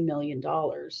 $14 million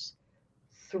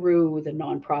through the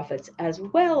nonprofits, as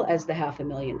well as the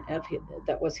 $500,000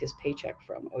 that was his paycheck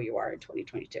from OUR in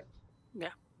 2022.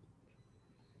 Yeah.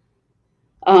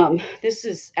 This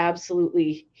is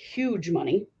absolutely huge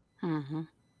money.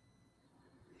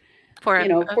 For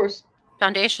of course,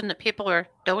 foundation that people are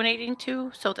donating to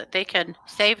so that they can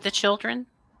save the children.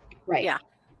 Right. Yeah.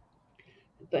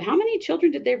 But how many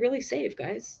children did they really save,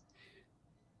 guys?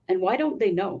 And why don't they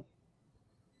know?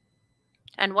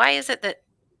 And why is it that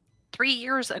 3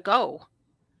 years ago,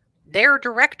 their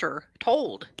director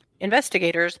told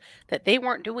investigators that they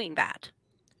weren't doing that?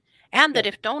 And that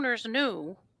if donors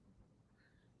knew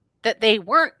that they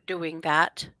weren't doing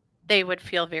that, they would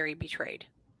feel very betrayed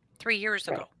 3 years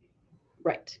ago.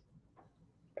 Right.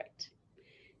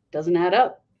 Doesn't add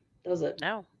up, does it?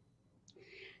 No.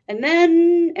 And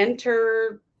then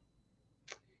enter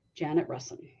Janet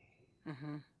Russin.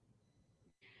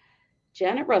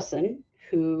 Janet Russin,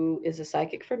 who is a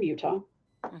psychic from Utah,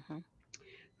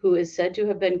 who is said to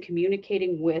have been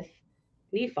communicating with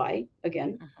Nephi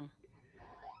again,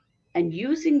 and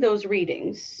using those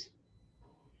readings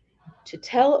to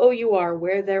tell OUR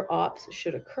where their ops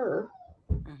should occur.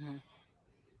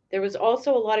 There was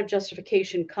also a lot of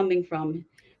justification coming from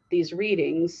these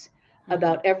readings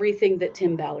about everything that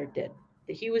Tim Ballard did,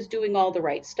 that he was doing all the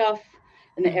right stuff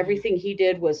and that everything he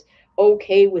did was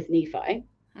okay with Nephi.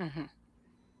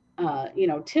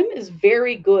 Tim is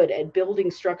very good at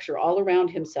building structure all around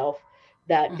himself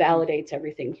that validates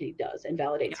everything he does and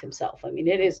validates himself. I mean,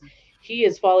 he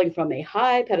is falling from a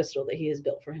high pedestal that he has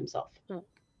built for himself.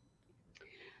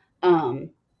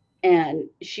 And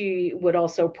she would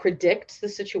also predict the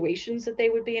situations that they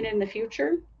would be in the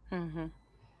future,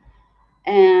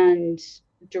 and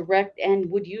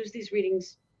would use these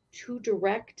readings to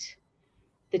direct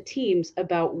the teams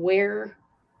about where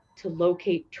to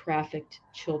locate trafficked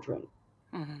children.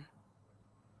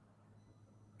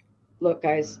 Look,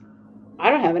 guys, I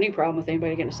don't have any problem with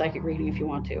anybody getting a psychic reading if you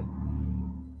want to.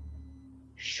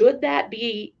 Should that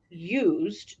be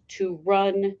used to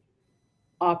run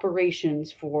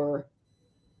operations for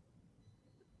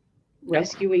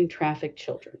rescuing trafficked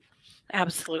children?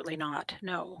 Absolutely not.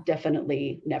 No.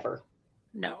 Definitely never.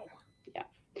 No. Yeah.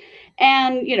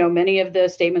 And, many of the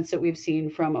statements that we've seen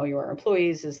from OUR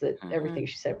employees is that everything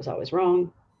she said was always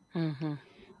wrong, that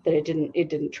it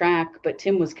didn't track. But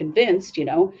Tim was convinced,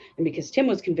 and because Tim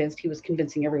was convinced, he was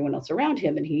convincing everyone else around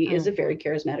him. And he is a very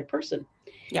charismatic person.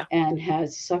 Yeah. and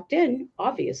has sucked in,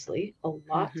 obviously, a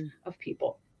lot of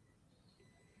people.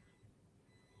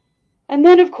 And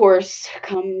then, of course,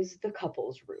 comes the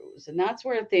couples ruse. And that's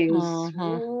where things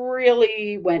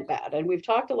really went bad. And we've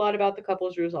talked a lot about the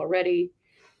couples ruse already.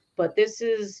 But this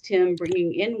is Tim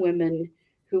bringing in women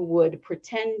who would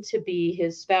pretend to be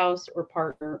his spouse or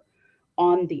partner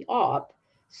on the op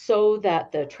so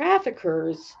that the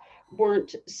traffickers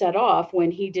weren't set off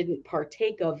when he didn't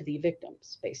partake of the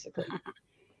victims, basically.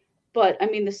 But I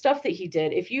mean, the stuff that he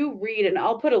did, if you read, and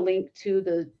I'll put a link to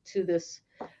this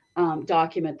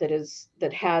document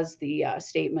that has the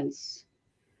statements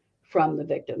from the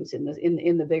victims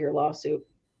in the bigger lawsuit,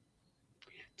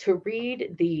 to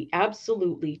read the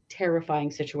absolutely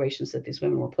terrifying situations that these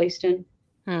women were placed in,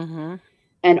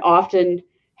 and often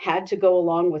had to go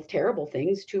along with terrible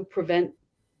things to prevent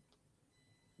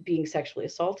being sexually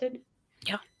assaulted.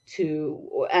 Yeah.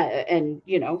 And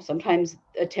sometimes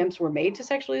attempts were made to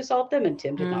sexually assault them, and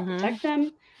Tim did not protect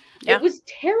them. Yeah. It was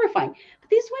terrifying. But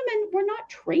these women were not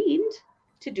trained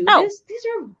to do No. this. These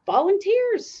are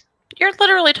volunteers. You're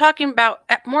literally talking about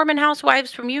Mormon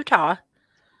housewives from Utah.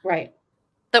 Right.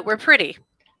 That were pretty.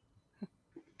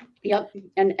 Yep.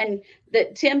 And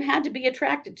that Tim had to be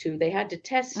attracted to. They had to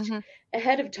test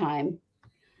ahead of time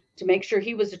to make sure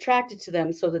he was attracted to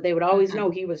them so that they would always know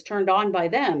he was turned on by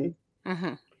them.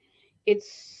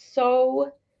 It's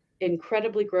so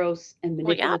incredibly gross and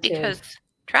manipulative. Well, yeah, because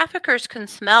traffickers can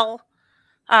smell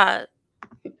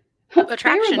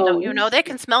attraction, don't you know? They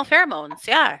can smell pheromones,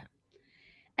 yeah.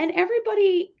 And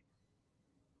everybody,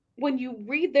 when you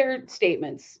read their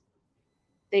statements,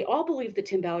 they all believed that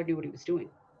Tim Ballard knew what he was doing.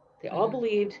 They all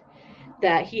believed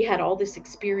that he had all this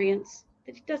experience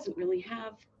that he doesn't really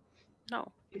have.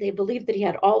 No. They believed that he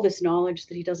had all this knowledge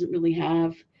that he doesn't really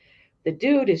have. The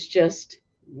dude is just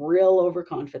real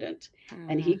overconfident.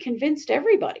 And he convinced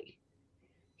everybody.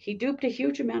 He duped a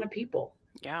huge amount of people.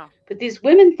 Yeah. But these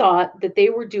women thought that they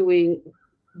were doing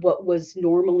what was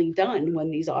normally done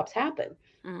when these ops happen.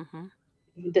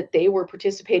 That they were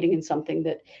participating in something,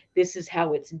 that this is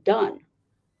how it's done.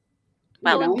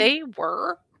 Well, they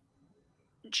were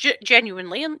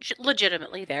genuinely and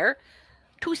legitimately there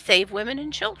to save women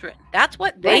and children. That's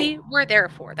what they were there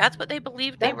for. That's what they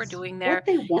believed they were doing there.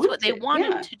 It's what they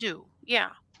wanted to do. Yeah.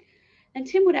 And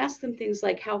Tim would ask them things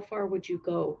like, how far would you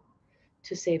go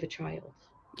to save a child?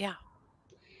 Yeah.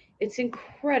 It's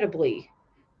incredibly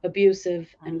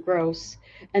abusive and gross.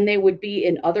 And they would be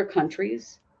in other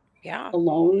countries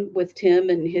alone with Tim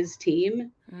and his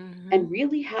team and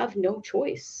really have no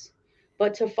choice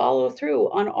but to follow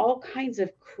through on all kinds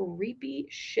of creepy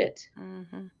shit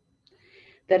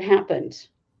that happened.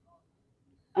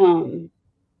 And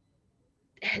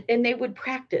they would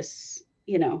practice,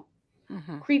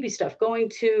 creepy stuff, going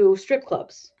to strip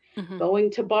clubs,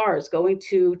 going to bars, going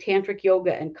to tantric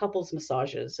yoga and couples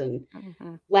massages and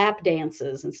lap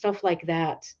dances and stuff like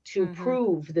that to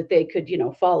prove that they could,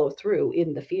 follow through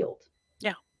in the field.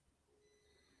 Yeah.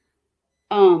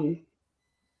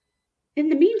 In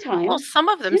the meantime, well, some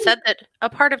of them said that a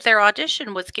part of their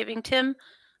audition was giving Tim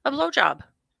a blowjob.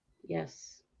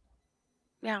 Yes.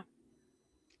 Yeah.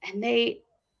 And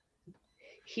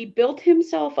he built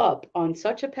himself up on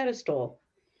such a pedestal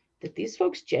that these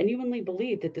folks genuinely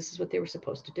believed that this is what they were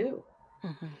supposed to do.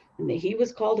 And that he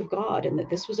was called of God and that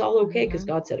this was all okay because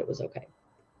God said it was okay.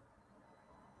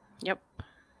 Yep.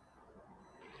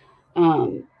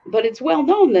 But it's well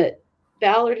known that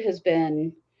Ballard has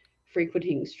been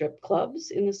frequenting strip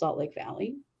clubs in the Salt Lake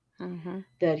Valley,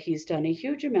 that he's done a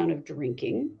huge amount of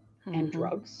drinking and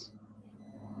drugs.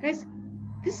 Guys,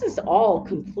 this is all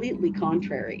completely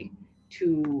contrary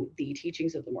to the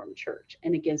teachings of the Mormon Church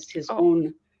and against his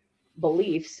own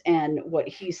beliefs and what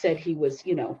he said he was,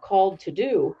 called to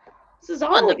do. This is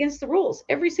all against the rules,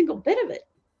 every single bit of it.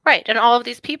 Right. And all of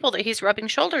these people that he's rubbing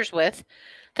shoulders with,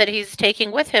 that he's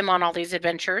taking with him on all these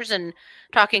adventures and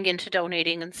talking into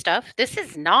donating and stuff, this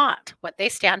is not what they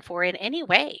stand for in any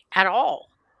way at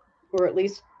all. Or at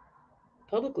least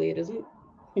publicly it isn't.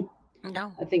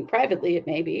 No. I think privately it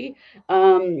may be.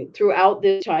 Throughout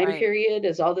this time period,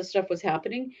 as all this stuff was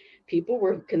happening, people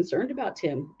were concerned about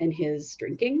Tim and his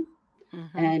drinking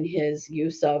and his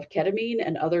use of ketamine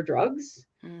and other drugs,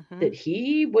 that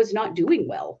he was not doing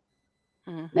well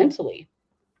mentally.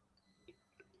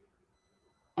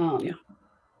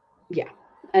 Yeah.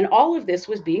 And all of this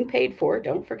was being paid for,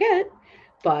 don't forget,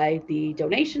 by the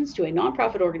donations to a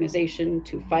nonprofit organization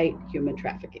to fight human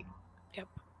trafficking. Yep.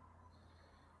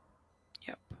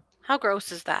 How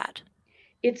gross is that?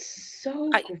 It's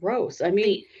so gross. I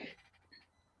mean,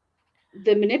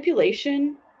 the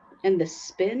manipulation and the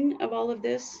spin of all of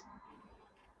this.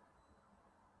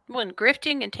 when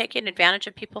grifting and taking advantage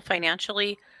of people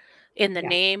financially in the Yeah.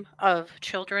 name of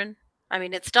children. I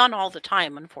mean, it's done all the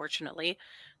time, unfortunately.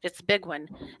 It's a big one.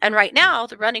 And right now,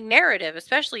 the running narrative,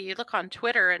 especially you look on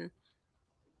Twitter and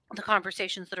the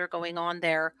conversations that are going on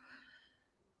there,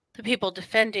 the people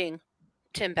defending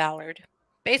Tim Ballard,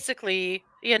 basically,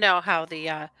 you know how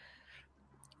the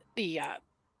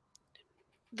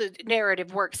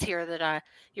narrative works here, that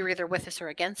you're either with us or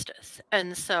against us.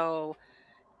 And so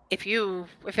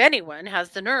if anyone has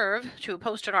the nerve to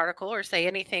post an article or say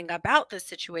anything about this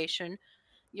situation,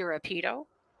 you're a pedo,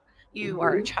 you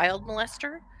are a child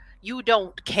molester, you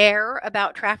don't care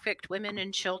about trafficked women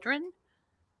and children,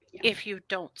 if you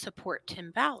don't support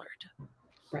Tim Ballard.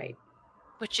 Right.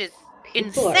 Which is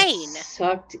People insane. Are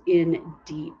sucked in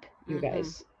deep, you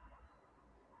guys.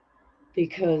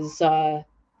 Because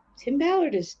Tim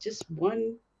Ballard is just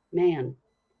one man.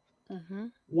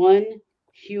 One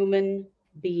human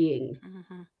being.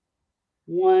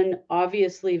 One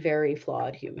obviously very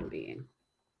flawed human being.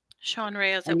 Sean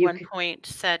Reyes at one point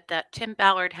said that Tim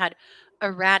Ballard had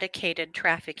eradicated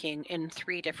trafficking in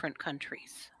 3 different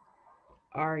countries.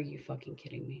 Are you fucking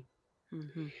kidding me?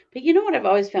 But you know what I've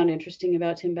always found interesting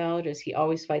about Tim Ballard is he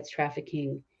always fights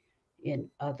trafficking in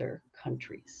other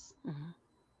countries.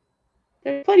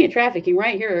 There's plenty of trafficking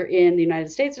right here in the United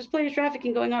States. There's plenty of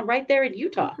trafficking going on right there in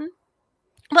Utah.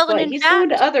 Well, but and he's going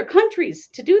to other countries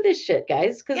to do this shit,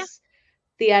 guys, because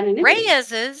the anonymity.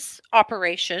 Reyes's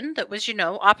operation that was,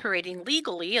 operating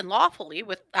legally and lawfully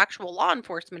with actual law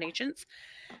enforcement agents,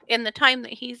 in the time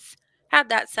that he's had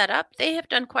that set up, they have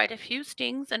done quite a few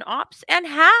stings and ops and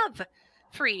have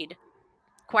freed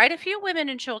quite a few women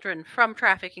and children from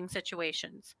trafficking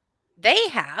situations. They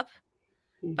have,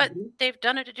 but they've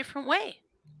done it a different way.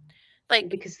 Like,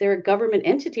 because they're a government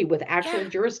entity with actual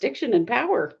jurisdiction and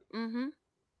power.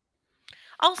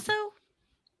 Also,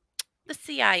 the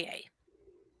CIA.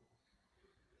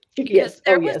 Because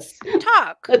there was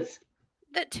talk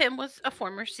that Tim was a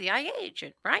former CIA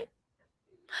agent, right?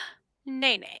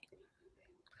 Nay.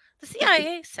 The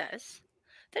CIA says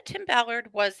that Tim Ballard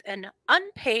was an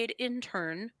unpaid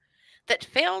intern that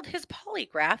failed his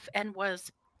polygraph and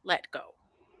was let go.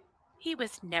 He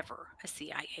was never a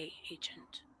CIA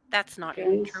agent. That's not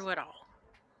even true at all.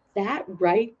 That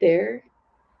right there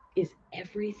is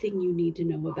everything you need to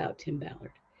know about Tim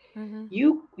Ballard.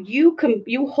 You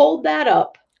hold that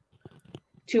up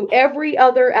to every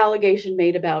other allegation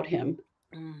made about him,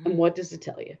 and what does it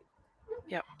tell you?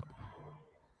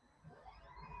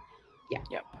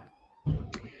 Yep.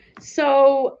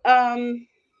 So, there's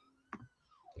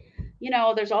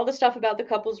all the stuff about the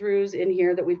couples ruse in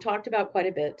here that we've talked about quite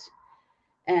a bit,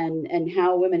 and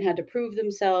how women had to prove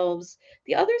themselves.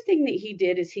 The other thing that he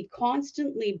did is he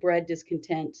constantly bred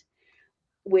discontent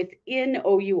within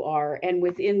OUR and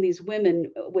within these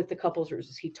women with the couples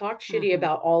ruses. He talked shitty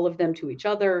about all of them to each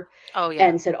other.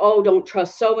 And said, oh, don't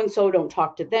trust so-and-so. Don't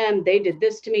talk to them. They did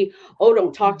this to me. Oh,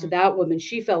 don't talk to that woman.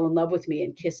 She fell in love with me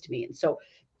and kissed me. And so,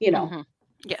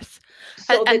 Yes.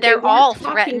 So and they're all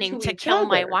threatening to kill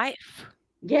my wife.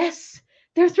 Yes.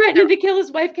 They're threatening to kill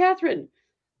his wife, Catherine.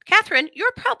 Catherine,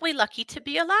 you're probably lucky to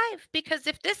be alive, because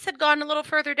if this had gone a little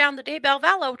further down the Daybell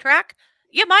Vallow track,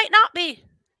 you might not be.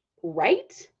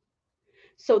 Right?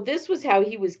 So this was how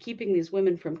he was keeping these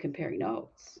women from comparing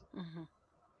notes.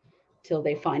 Till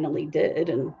they finally did,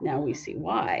 and now we see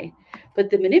why.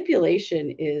 But the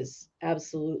manipulation is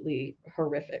absolutely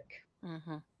horrific.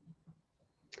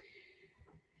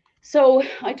 So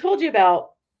I told you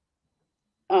about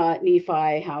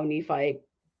Nephi, how Nephi,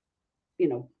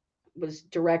 was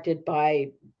directed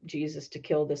by Jesus to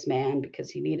kill this man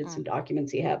because he needed some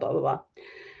documents he had, blah, blah, blah.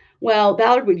 Well,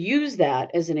 Ballard would use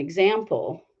that as an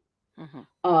example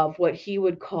of what he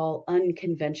would call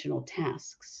unconventional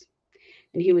tasks.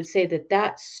 And he would say that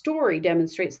that story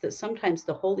demonstrates that sometimes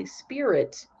the Holy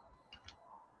Spirit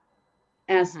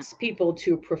asks people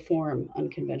to perform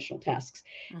unconventional tasks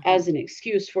as an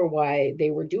excuse for why they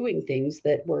were doing things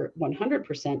that were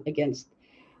 100% against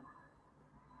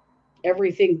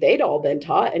everything they'd all been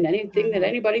taught and anything that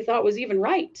anybody thought was even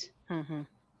right.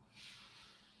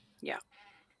 Yeah.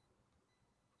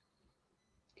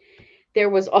 There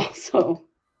was also,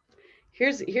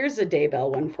 here's a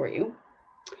Daybell one for you.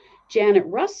 Janet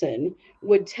Russin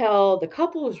would tell the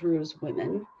couples ruse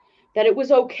women that it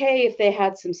was okay if they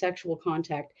had some sexual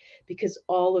contact because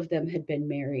all of them had been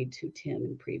married to Tim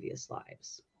in previous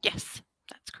lives. Yes,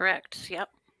 that's correct. Yep.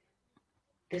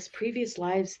 This previous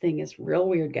lives thing is real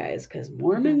weird, guys, because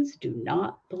Mormons do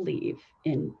not believe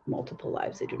in multiple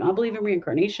lives. They do not believe in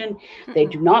reincarnation. They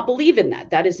do not believe in that.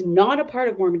 That is not a part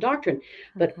of Mormon doctrine.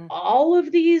 But all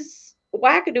of these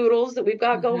wackadoodles that we've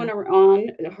got going on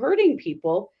hurting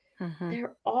people,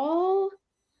 they're all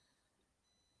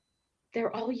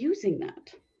using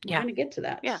that. We're going to get to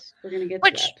that. Yeah. We're going to get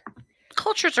Which to that.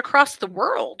 Cultures across the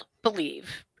world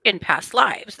believe in past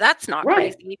lives. That's not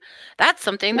Right. crazy. That's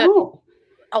something that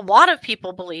a lot of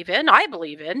people believe in. I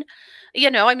believe in.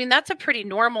 I mean, that's a pretty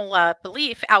normal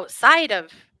belief outside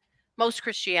of most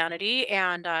Christianity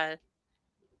and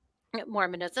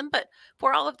Mormonism. But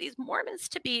for all of these Mormons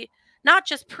to be not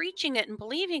just preaching it and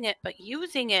believing it, but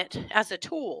using it as a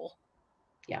tool,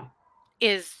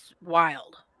 is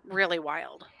wild. Really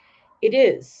wild. It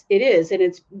is. And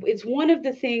it's one of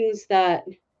the things that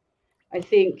I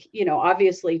think,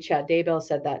 obviously Chad Daybell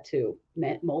said that to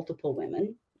multiple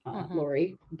women,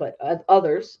 Lori, but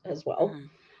others as well.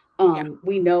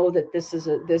 We know that this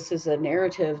is a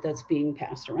narrative that's being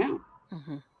passed around.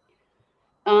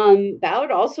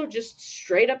 Ballard also just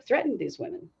straight up threatened these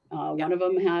women. One of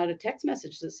them had a text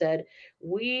message that said,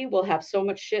 "We will have so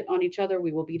much shit on each other.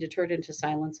 We will be deterred into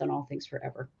silence on all things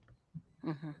forever."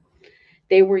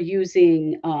 They were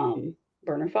using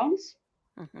burner phones.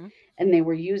 And they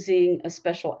were using a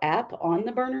special app on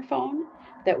the burner phone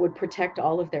that would protect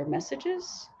all of their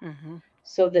messages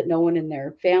so that no one in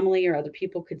their family or other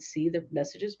people could see the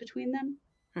messages between them.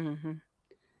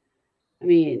 I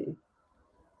mean,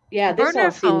 yeah, this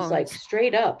all seems like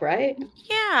straight up, right?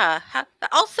 Yeah.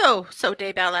 Also so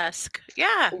Daybell-esque.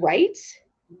 Yeah. Right.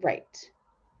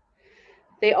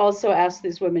 They also asked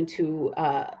these women to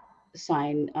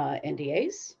sign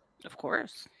NDAs. Of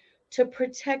course. To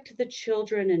protect the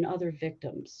children and other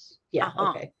victims. Yeah,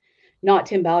 okay. Not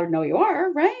Tim Ballard, no, you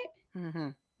are, right?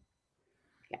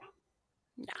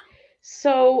 Yeah.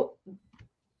 So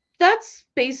that's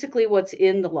basically what's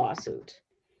in the lawsuit.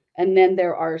 And then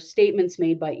there are statements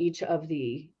made by each of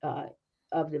the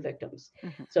victims.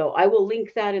 So I will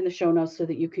link that in the show notes so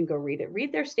that you can go read it.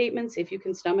 Read their statements if you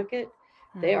can stomach it.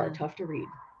 They are tough to read.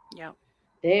 Yeah.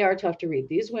 They are tough to read.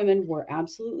 These women were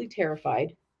absolutely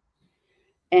terrified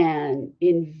and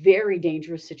in very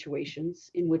dangerous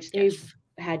situations in which they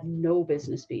had no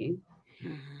business being,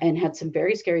 and had some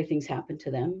very scary things happen to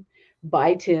them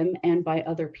by Tim and by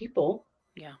other people.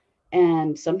 Yeah.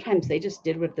 And sometimes they just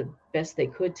did what the best they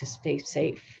could to stay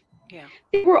safe. Yeah.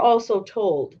 They were also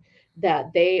told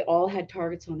that they all had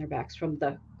targets on their backs from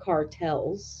the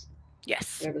cartels.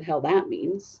 Yes. Whatever the hell that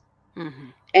means.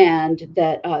 And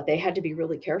that they had to be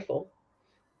really careful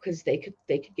because they could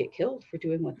get killed for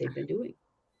doing what they've been doing.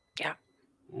 Yeah.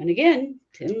 And again,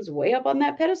 Tim's way up on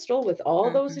that pedestal with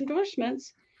all those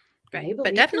endorsements. Right.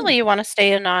 But definitely you want to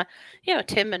stay in,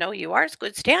 Tim and OUR's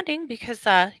good standing because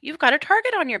you've got a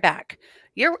target on your back.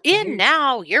 You're in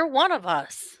now. You're one of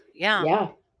us. Yeah.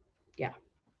 Yeah.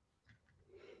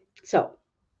 So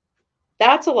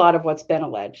that's a lot of what's been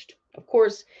alleged. Of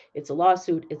course, it's a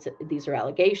lawsuit. These are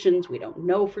allegations. We don't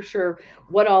know for sure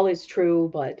what all is true,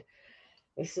 but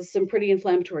this is some pretty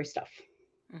inflammatory stuff.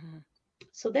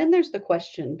 So then there's the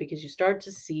question, because you start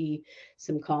to see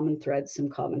some common threads, some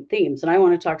common themes. And I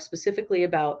want to talk specifically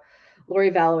about Lori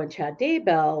Vallow and Chad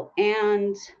Daybell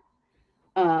and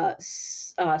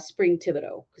Spring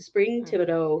Thibaudeau. Spring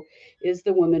Thibaudeau is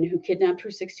the woman who kidnapped her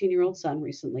 16-year-old son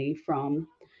recently from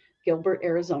Gilbert,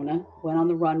 Arizona, went on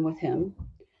the run with him,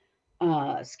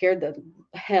 scared the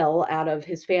hell out of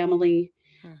his family.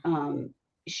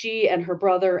 She and her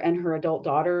brother and her adult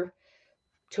daughter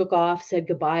took off, said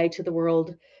goodbye to the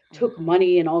world, took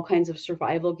money and all kinds of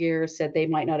survival gear, said they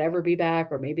might not ever be back,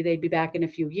 or maybe they'd be back in a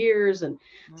few years, and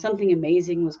something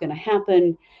amazing was going to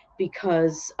happen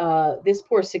because this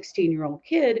poor 16-year-old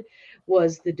kid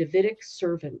was the Davidic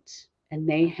servant, and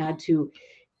they had to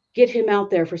get him out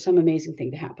there for some amazing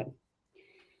thing to happen.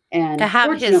 And to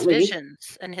have his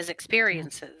visions and his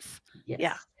experiences.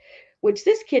 Yeah. Which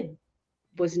this kid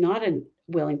was not a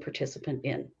willing participant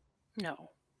in. No.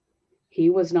 He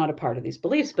was not a part of these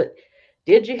beliefs, but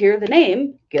did you hear the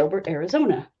name Gilbert,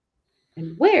 Arizona?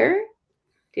 And where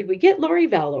did we get Lori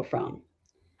Vallow from?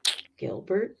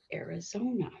 Gilbert,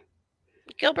 Arizona.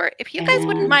 Gilbert, if you guys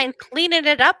wouldn't mind cleaning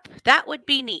it up, that would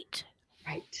be neat.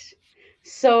 Right.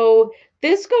 So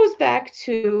this goes back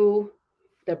to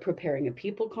the Preparing a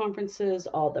People conferences,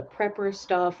 all the prepper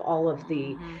stuff, all of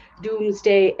the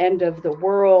doomsday, end of the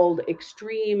world,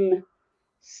 extreme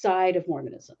side of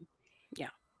Mormonism. Yeah.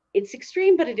 It's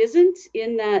extreme, but it isn't,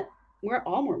 in that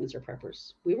all Mormons are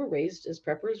preppers. We were raised as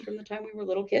preppers from the time we were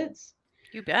little kids.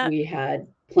 You bet. We had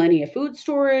plenty of food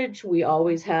storage. We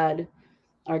always had,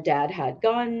 our dad had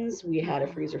guns. We had a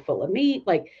freezer full of meat.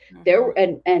 Like there,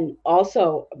 and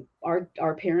also our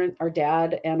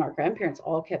dad and our grandparents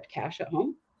all kept cash at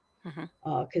home.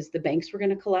 because the banks were going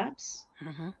to collapse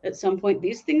Mm-hmm. at some point.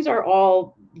 These are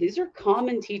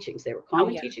common teachings. They were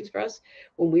common yeah. teachings for us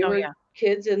when we Oh, were yeah.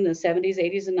 kids in the 70s,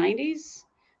 80s, and 90s.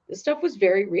 This stuff was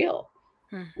very real.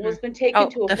 Well, Mm-hmm. it's been taken Oh,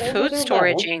 to a the whole food other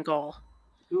storage level. angle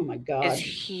Oh my is God.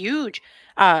 huge.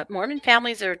 Mormon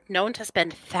families are known to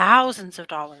spend thousands of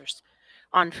dollars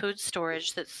on food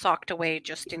storage that's socked away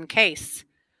just in case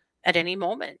at any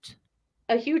moment.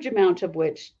 A huge amount of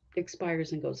which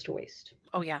expires and goes to waste.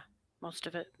 Oh, yeah. Most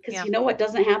of it. Because Yeah. you know what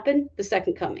doesn't happen? The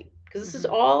second coming. Because this is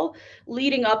Mhm. all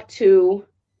leading up to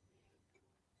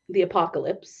the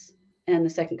apocalypse and the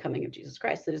second coming of Jesus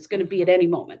Christ, that it's going to be at any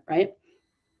moment, right?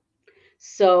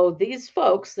 So these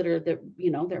folks that are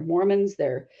they're Mormons,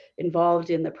 they're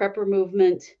involved in the prepper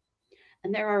movement,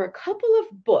 and there are a couple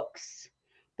of books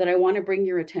that I want to bring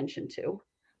your attention to,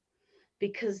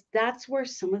 because that's where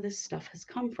some of this stuff has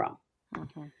come from.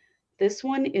 Mhm. This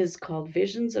one is called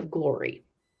Visions of Glory,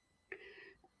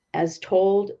 as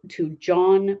told to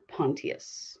John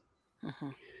Pontius.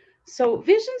 Mhm. So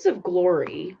Visions of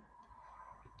Glory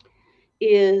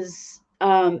is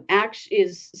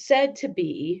is said to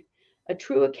be a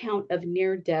true account of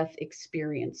near-death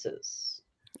experiences.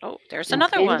 Oh, there's Now,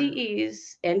 another one.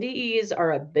 NDEs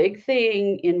are a big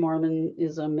thing in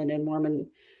Mormonism and in Mormon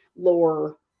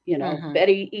lore. You know, Mhm.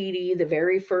 Betty Eady, the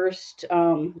very first,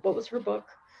 what was her book?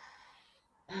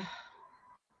 It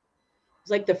was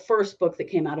like the first book that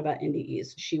came out about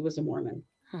NDEs. She was a Mormon.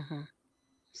 Mhm.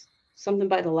 Something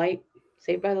by the Light,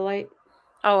 Saved by the Light.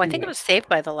 Oh, I think it Anyway, was Saved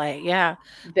by the Light. Yeah.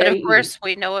 But Betty of Eady. course,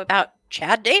 we know about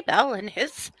Chad Daybell and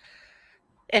his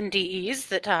NDEs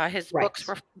that his books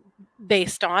Right. were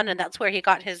based on, and that's where he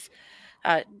got his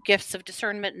gifts of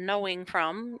discernment and knowing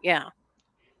from. Yeah.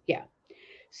 Yeah.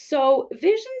 So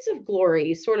Visions of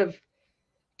Glory sort of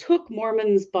took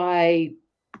Mormons by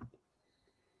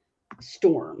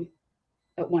storm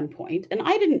at one point. And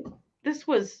this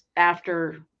was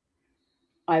after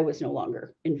I was no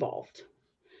longer involved.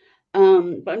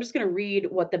 But I'm just going to read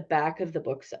what the back of the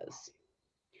book says.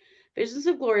 Visions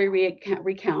of Glory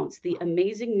recounts the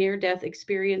amazing near-death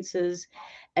experiences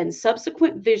and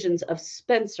subsequent visions of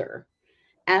Spencer,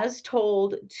 as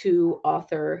told to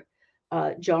author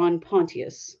John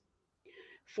Pontius.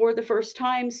 For the first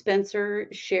time, Spencer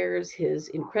shares his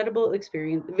incredible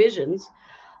visions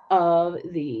of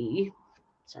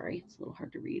sorry, it's a little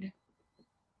hard to read.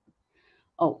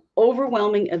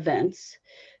 Overwhelming events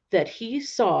that he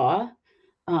saw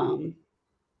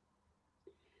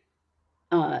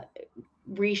uh,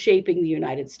 reshaping the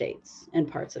United States and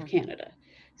parts of Canada.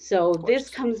 So this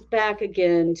comes back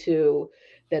again to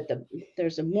that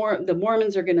the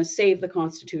Mormons are going to save the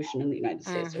Constitution in the United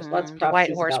States. There's lots of The White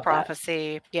prophecies Horse about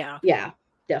prophecy. Yeah. that. Yeah,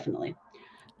 definitely.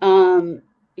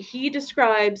 He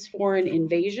describes foreign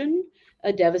invasion,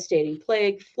 a devastating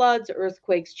plague, floods,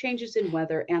 earthquakes, changes in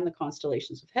weather, and the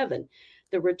constellations of heaven.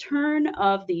 The return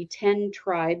of the 10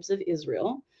 tribes of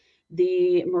Israel,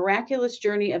 the miraculous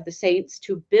journey of the saints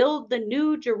to build the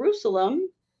new Jerusalem.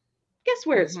 Guess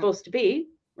where it's supposed to be?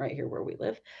 Right here where we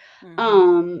live.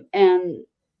 And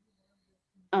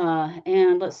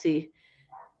let's see.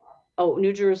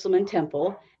 New Jerusalem and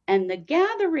Temple, and the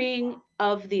gathering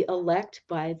of the elect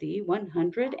by the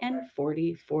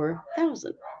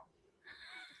 144,000.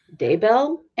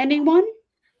 Daybell, anyone?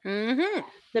 The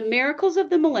miracles of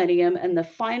the millennium and the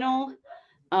final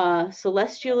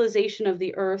celestialization of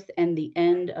the earth and the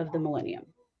end of the millennium.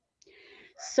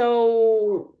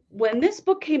 So when this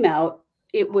book came out,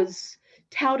 it was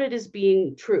touted as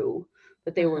being true,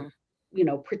 that they were,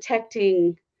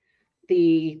 protecting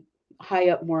the high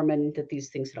up Mormon that these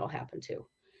things had all happened to.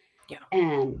 Yeah.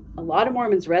 And a lot of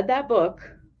Mormons read that book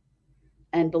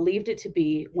and believed it to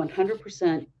be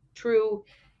 100% true,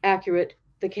 accurate,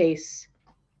 the case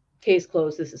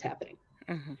closed, this is happening.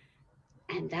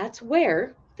 And that's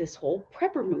where this whole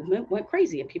prepper movement went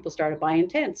crazy, and people started buying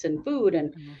tents and food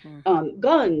and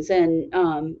guns and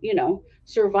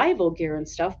survival gear and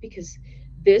stuff, because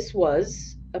this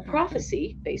was a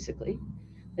prophecy, basically,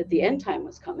 that the end time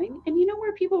was coming. And you know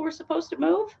where people were supposed to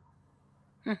move?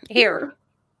 Here,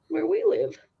 where we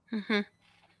live.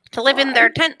 To live in their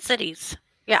tent cities.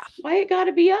 Yeah. Why it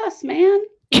gotta be us, man?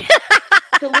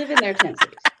 To live in their tent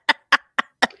cities.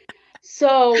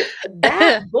 So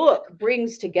that book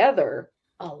brings together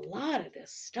a lot of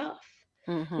this stuff.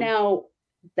 Now,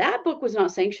 that book was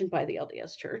not sanctioned by the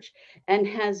LDS Church and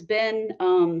has been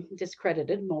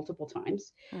discredited multiple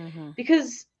times,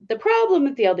 because the problem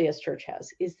that the LDS Church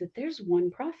has is that there's one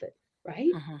prophet,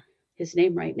 right? His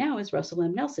name right now is Russell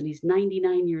M. Nelson. He's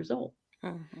 99 years old.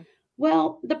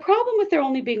 Well, the problem with there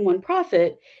only being one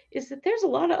prophet is that there's a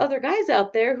lot of other guys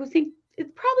out there who think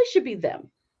it probably should be them.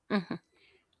 Mhm.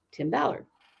 Tim Ballard.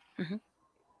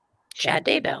 Chad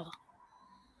Daybell.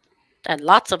 And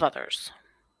lots of others.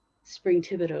 Spring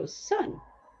Thibaudeau's son.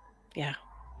 Yeah.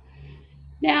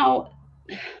 Now,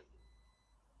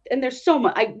 and there's so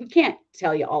much. We can't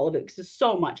tell you all of it because there's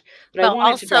so much. But I Well,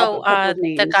 wanted to drop a also, couple of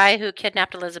names. the guy who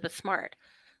kidnapped Elizabeth Smart.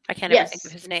 I can't ever think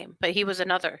of Yes. his name, but he was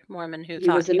another Mormon who He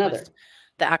thought was he another. was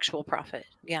the actual prophet.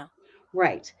 Yeah.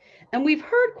 Right. And we've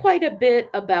heard quite a bit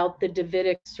about the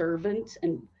Davidic servant,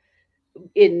 and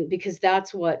because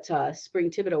that's what Spring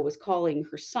Thibaudeau was calling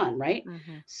her son, right?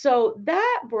 Mhm. So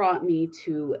that brought me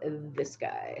to this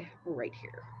guy right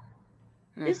here.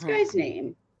 This Mhm. guy's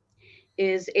name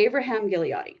is Abraham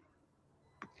Gileadi.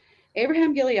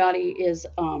 Abraham Gileadi is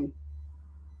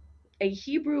a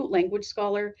Hebrew language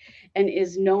scholar and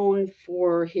is known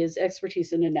for his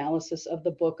expertise in analysis of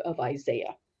the book of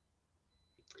Isaiah.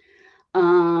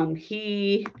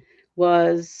 He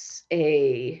was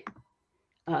a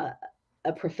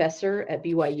professor at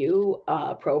BYU,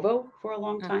 Provo, for a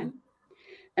long time,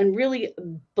 and really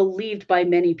believed by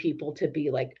many people to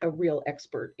be like a real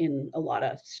expert in a lot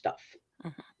of stuff.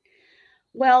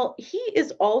 Well, he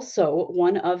is also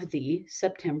one of the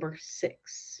September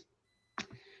 6.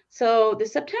 So the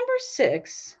September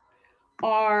 6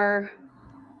 are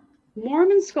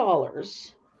Mormon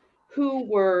scholars who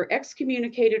were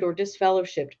excommunicated or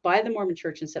disfellowshipped by the Mormon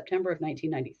Church in September of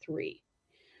 1993,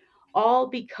 all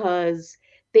because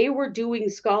they were doing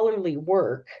scholarly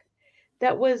work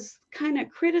that was kind of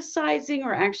criticizing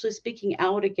or actually speaking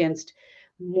out against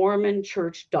Mormon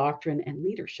Church doctrine and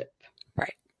leadership.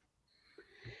 Right.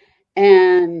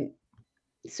 And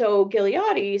so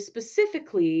Gileadi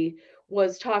specifically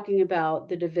was talking about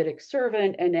the Davidic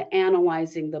servant and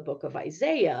analyzing the book of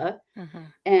Isaiah,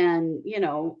 and,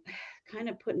 kind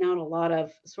of putting out a lot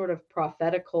of sort of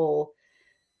prophetical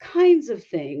kinds of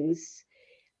things.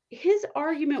 His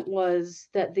argument was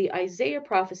that the Isaiah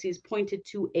prophecies pointed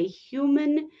to a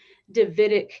human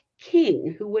Davidic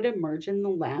king who would emerge in the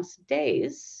last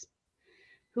days,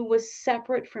 who was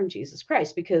separate from Jesus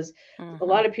Christ, because a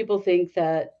lot of people think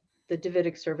that the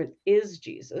Davidic servant is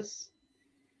Jesus.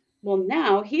 Well,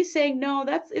 now he's saying, no,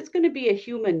 it's going to be a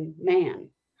human man.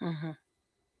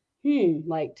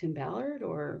 Like Tim Ballard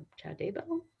or Chad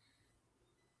Daybell?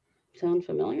 Sound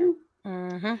familiar?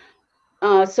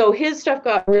 So his stuff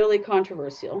got really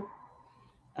controversial.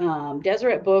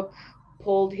 Deseret Book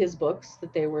pulled his books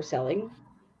that they were selling,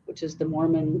 which is the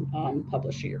Mormon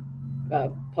publisher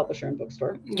and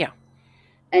bookstore. Yeah.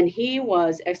 And he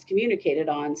was excommunicated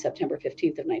on September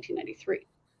 15th of 1993.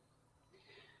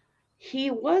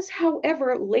 He was,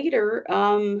 however, later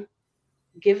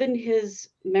given his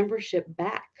membership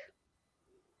back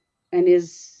and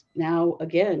is now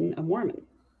again a Mormon.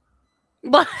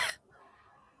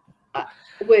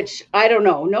 Which I don't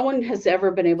know. No one has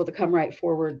ever been able to come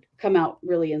out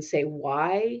really and say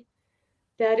why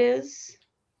that is.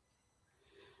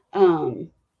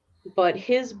 But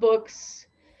his books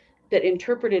that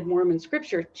interpreted Mormon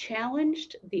scripture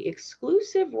challenged the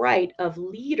exclusive right of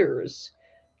leaders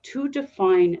to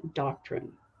define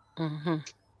doctrine.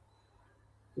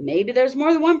 Maybe there's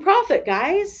more than one prophet,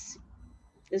 guys,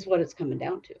 is what it's coming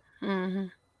down to.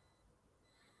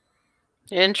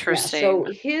 Interesting. Yeah, so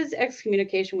his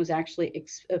excommunication was actually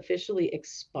officially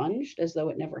expunged as though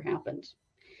it never happened.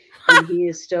 And he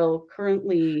is still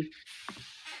currently,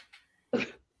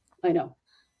 I know.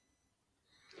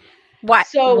 Why?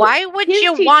 So why would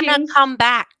you want to come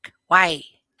back? Why?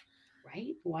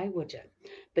 Right? Why would you?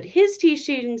 But his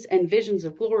teachings and visions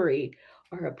of glory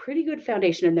are a pretty good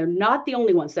foundation, and they're not the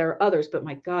only ones. There are others, but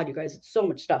my God, you guys, it's so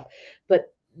much stuff.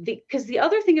 But because the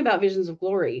other thing about visions of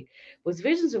glory was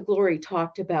visions of glory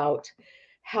talked about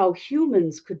how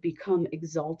humans could become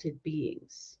exalted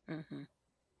beings.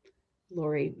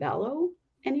 Lori Vallow,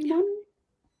 anyone?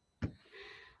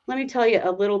 Let me tell you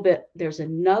a little bit. There's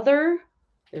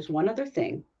one other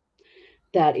thing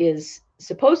that is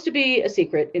supposed to be a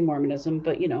secret in Mormonism,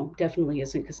 but definitely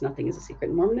isn't, because nothing is a secret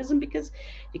in Mormonism because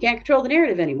you can't control the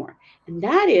narrative anymore. And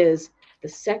that is the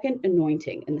second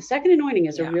anointing. And the second anointing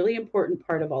is a really important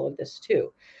part of all of this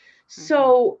too.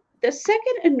 So the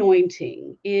second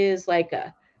anointing is like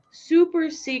a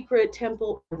super secret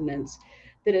temple ordinance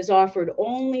that is offered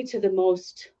only to the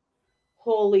most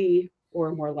holy,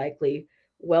 or more likely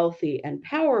wealthy and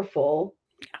powerful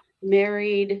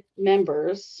married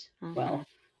members. Well,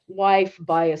 wife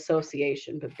by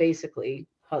association, but basically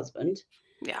husband.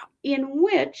 In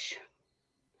which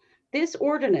this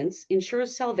ordinance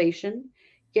ensures salvation,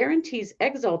 guarantees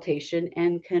exaltation,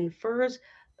 and confers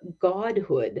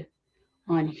godhood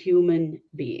on human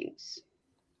beings.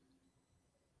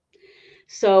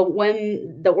 So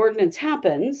when the ordinance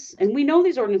happens, and we know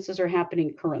these ordinances are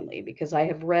happening currently because I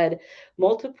have read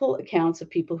multiple accounts of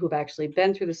people who've actually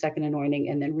been through the second anointing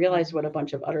and then realized what a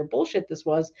bunch of utter bullshit this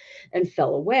was and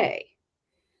fell away.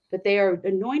 But they are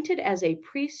anointed as a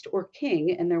priest or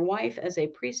king and their wife as a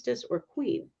priestess or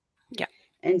queen. Yeah.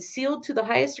 And sealed to the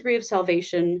highest degree of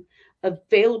salvation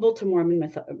available to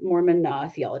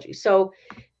Mormon theology. So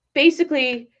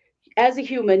basically, as a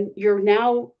human, you're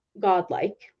now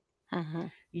godlike. Mm-hmm.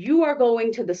 You are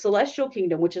going to the celestial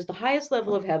kingdom, which is the highest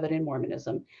level of heaven in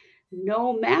Mormonism,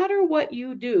 no matter what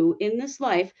you do in this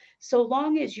life, so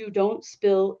long as you don't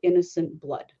spill innocent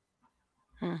blood.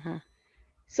 Mm-hmm.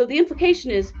 So the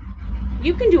implication is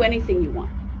you can do anything you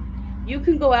want. You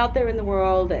can go out there in the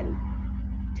world and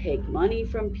take money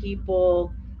from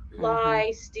people,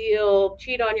 lie, steal,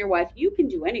 cheat on your wife. You can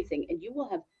do anything and you will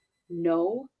have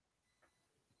no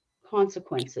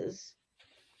consequences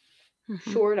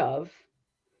short of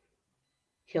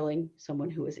killing someone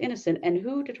who is innocent. And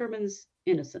who determines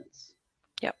innocence?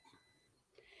 Yep.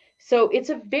 So it's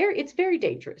very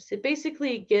dangerous. It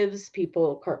basically gives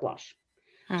people carte blanche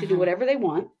to do whatever they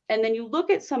want. And then you look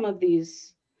at some of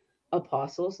these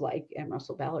apostles like M.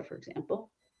 Russell Ballard, for example.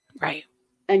 Right.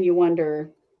 And you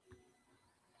wonder,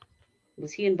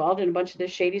 was he involved in a bunch of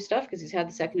this shady stuff because he's had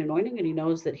the second anointing and he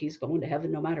knows that he's going to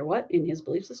heaven no matter what in his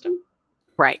belief system?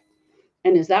 Right.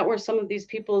 And is that where some of these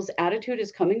people's attitude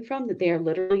is coming from, that they are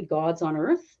literally gods on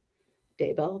earth?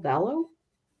 Daybell, Vallow?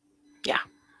 Yeah.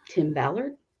 Tim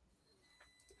Ballard?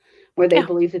 Where they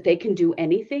believe that they can do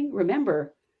anything?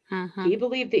 Remember, he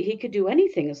believed that he could do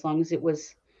anything as long as it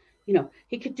was,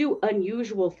 he could do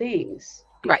unusual things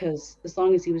because as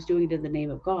long as he was doing it in the name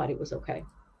of God, it was okay.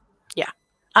 Yeah.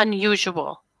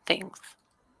 Unusual things.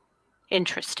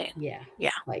 Interesting. Yeah. Yeah.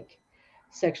 Like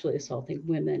sexually assaulting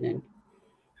women and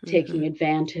taking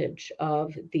advantage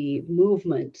of the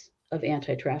movement of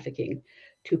anti-trafficking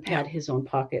to pad his own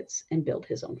pockets and build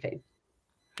his own fame.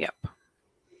 Yep.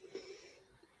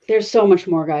 There's so much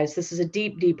more, guys. This is a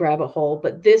deep, deep rabbit hole,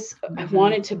 but this, I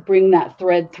wanted to bring that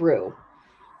thread through,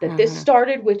 that this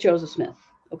started with Joseph Smith,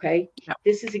 okay? Yep.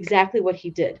 This is exactly what he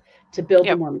did to build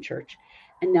the Mormon church.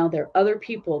 And now there are other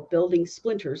people building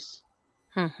splinters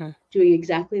doing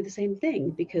exactly the same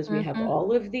thing because we have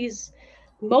all of these,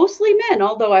 mostly men,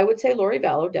 although I would say Lori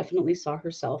Vallow definitely saw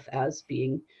herself as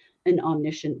being an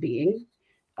omniscient being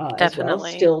as well.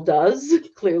 Still does,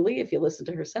 clearly, if you listen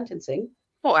to her sentencing.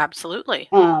 Oh, absolutely.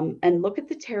 And look at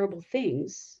the terrible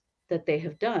things that they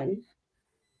have done.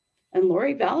 And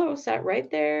Lori Vallow sat right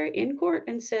there in court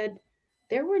and said,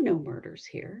 there were no murders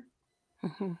here.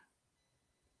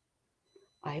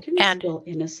 I didn't spill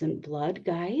innocent blood,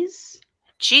 guys.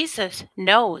 Jesus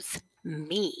knows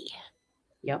me.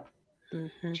 Yep.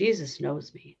 Jesus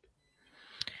knows me.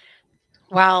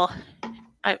 Well,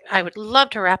 I would love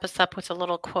to wrap us up with a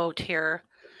little quote here.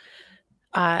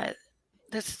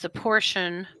 This is a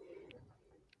portion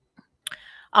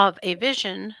of a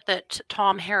vision that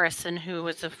Tom Harrison, who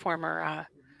was a former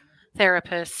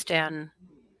therapist and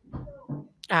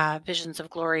Visions of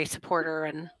Glory supporter,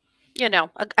 and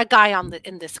a guy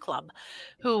in this club,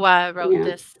 who wrote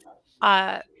this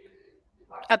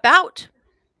about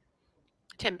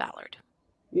Tim Ballard.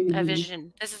 A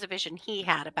vision. This is a vision he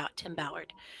had about Tim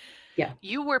Ballard. Yeah.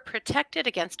 You were protected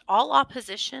against all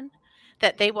opposition,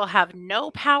 that they will have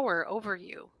no power over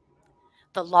you.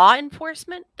 The law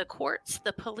enforcement, the courts,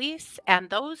 the police, and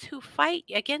those who fight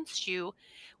against you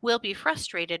will be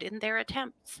frustrated in their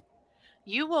attempts.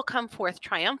 You will come forth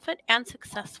triumphant and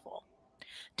successful.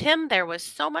 Tim, there was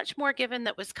so much more given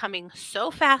that was coming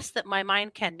so fast that my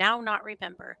mind can now not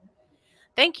remember.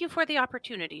 Thank you for the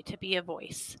opportunity to be a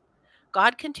voice.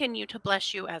 God continue to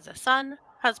bless you as a son,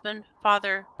 husband,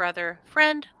 father, brother,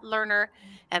 friend, learner,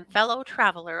 and fellow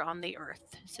traveler on the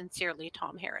earth. Sincerely,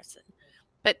 Tom Harrison.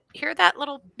 But hear that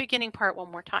little beginning part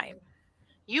one more time.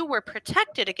 You were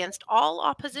protected against all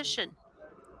opposition,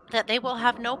 that they will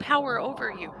have no power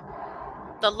over you.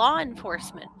 The law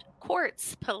enforcement,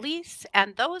 courts, police,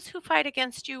 and those who fight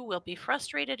against you will be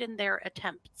frustrated in their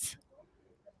attempts.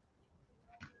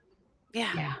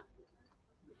 Yeah.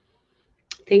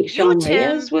 I think Sean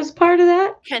Reyes was part of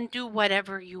that. Can do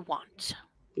whatever you want.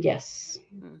 Yes.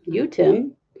 You,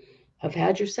 Tim, have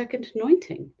had your second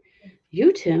anointing.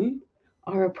 You, Tim,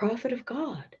 are a prophet of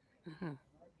God.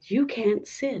 You can't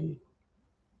sin.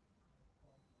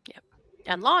 Yep.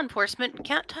 And law enforcement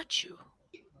can't touch you.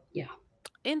 Yeah.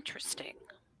 Interesting.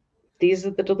 These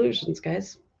are the delusions,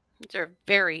 guys. These are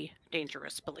very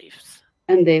dangerous beliefs.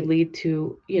 And they lead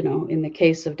to, in the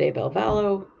case of Daybell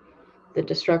Vallow, the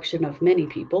destruction of many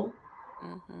people.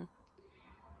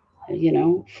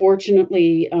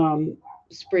 Fortunately,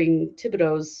 Spring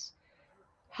Thibaudeau's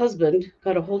husband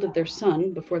got a hold of their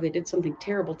son before they did something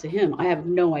terrible to him. I have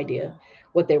no idea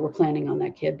what they were planning on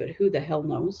that kid, but who the hell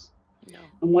knows? No.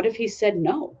 And what if he said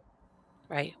no?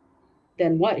 Right.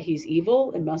 Then what? He's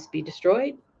evil and must be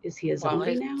destroyed? Is he a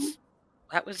zombie now?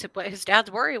 That was what his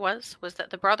dad's worry was that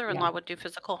the brother-in-law Yeah. would do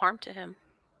physical harm to him.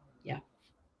 Yeah.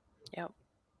 Yep.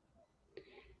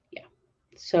 Yeah.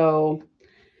 So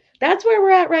that's where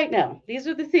we're at right now. These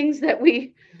are the things that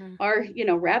we are,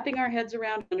 wrapping our heads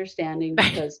around, understanding,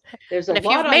 because there's a And if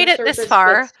lot you've on made the it this surface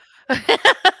far,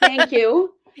 thank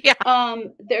you. Yeah.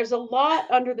 There's a lot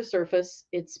under the surface.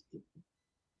 It's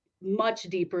much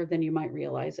deeper than you might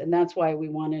realize. And that's why we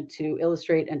wanted to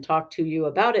illustrate and talk to you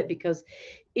about it, because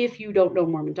if you don't know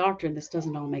Mormon doctrine, this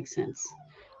doesn't all make sense.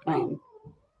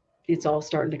 It's all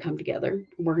starting to come together.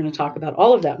 We're going to talk about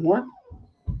all of that more.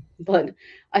 But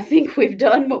I think we've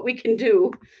done what we can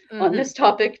do on this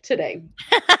topic today.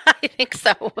 I think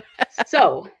so.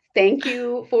 So thank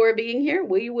you for being here.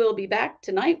 We will be back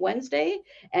tonight, Wednesday,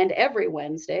 and every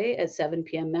Wednesday at 7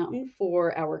 p.m. Mountain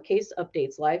for our Case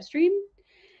Updates live stream.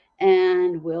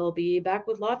 And we'll be back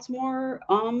with lots more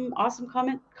awesome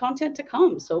content to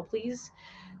come. So please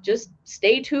just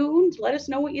stay tuned. Let us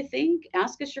know what you think.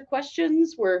 Ask us your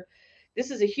questions. This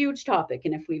is a huge topic.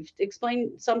 And if we've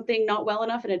explained something not well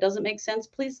enough and it doesn't make sense,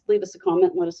 please leave us a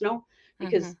comment and let us know,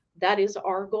 because that is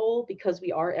our goal, because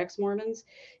we are ex-Mormons,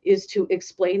 is to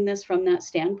explain this from that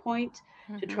standpoint,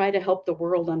 to try to help the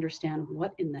world understand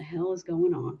what in the hell is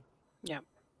going on. Yeah.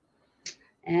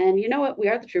 And you know what? We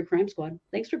are the True Crime Squad.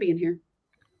 Thanks for being here.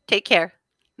 Take care.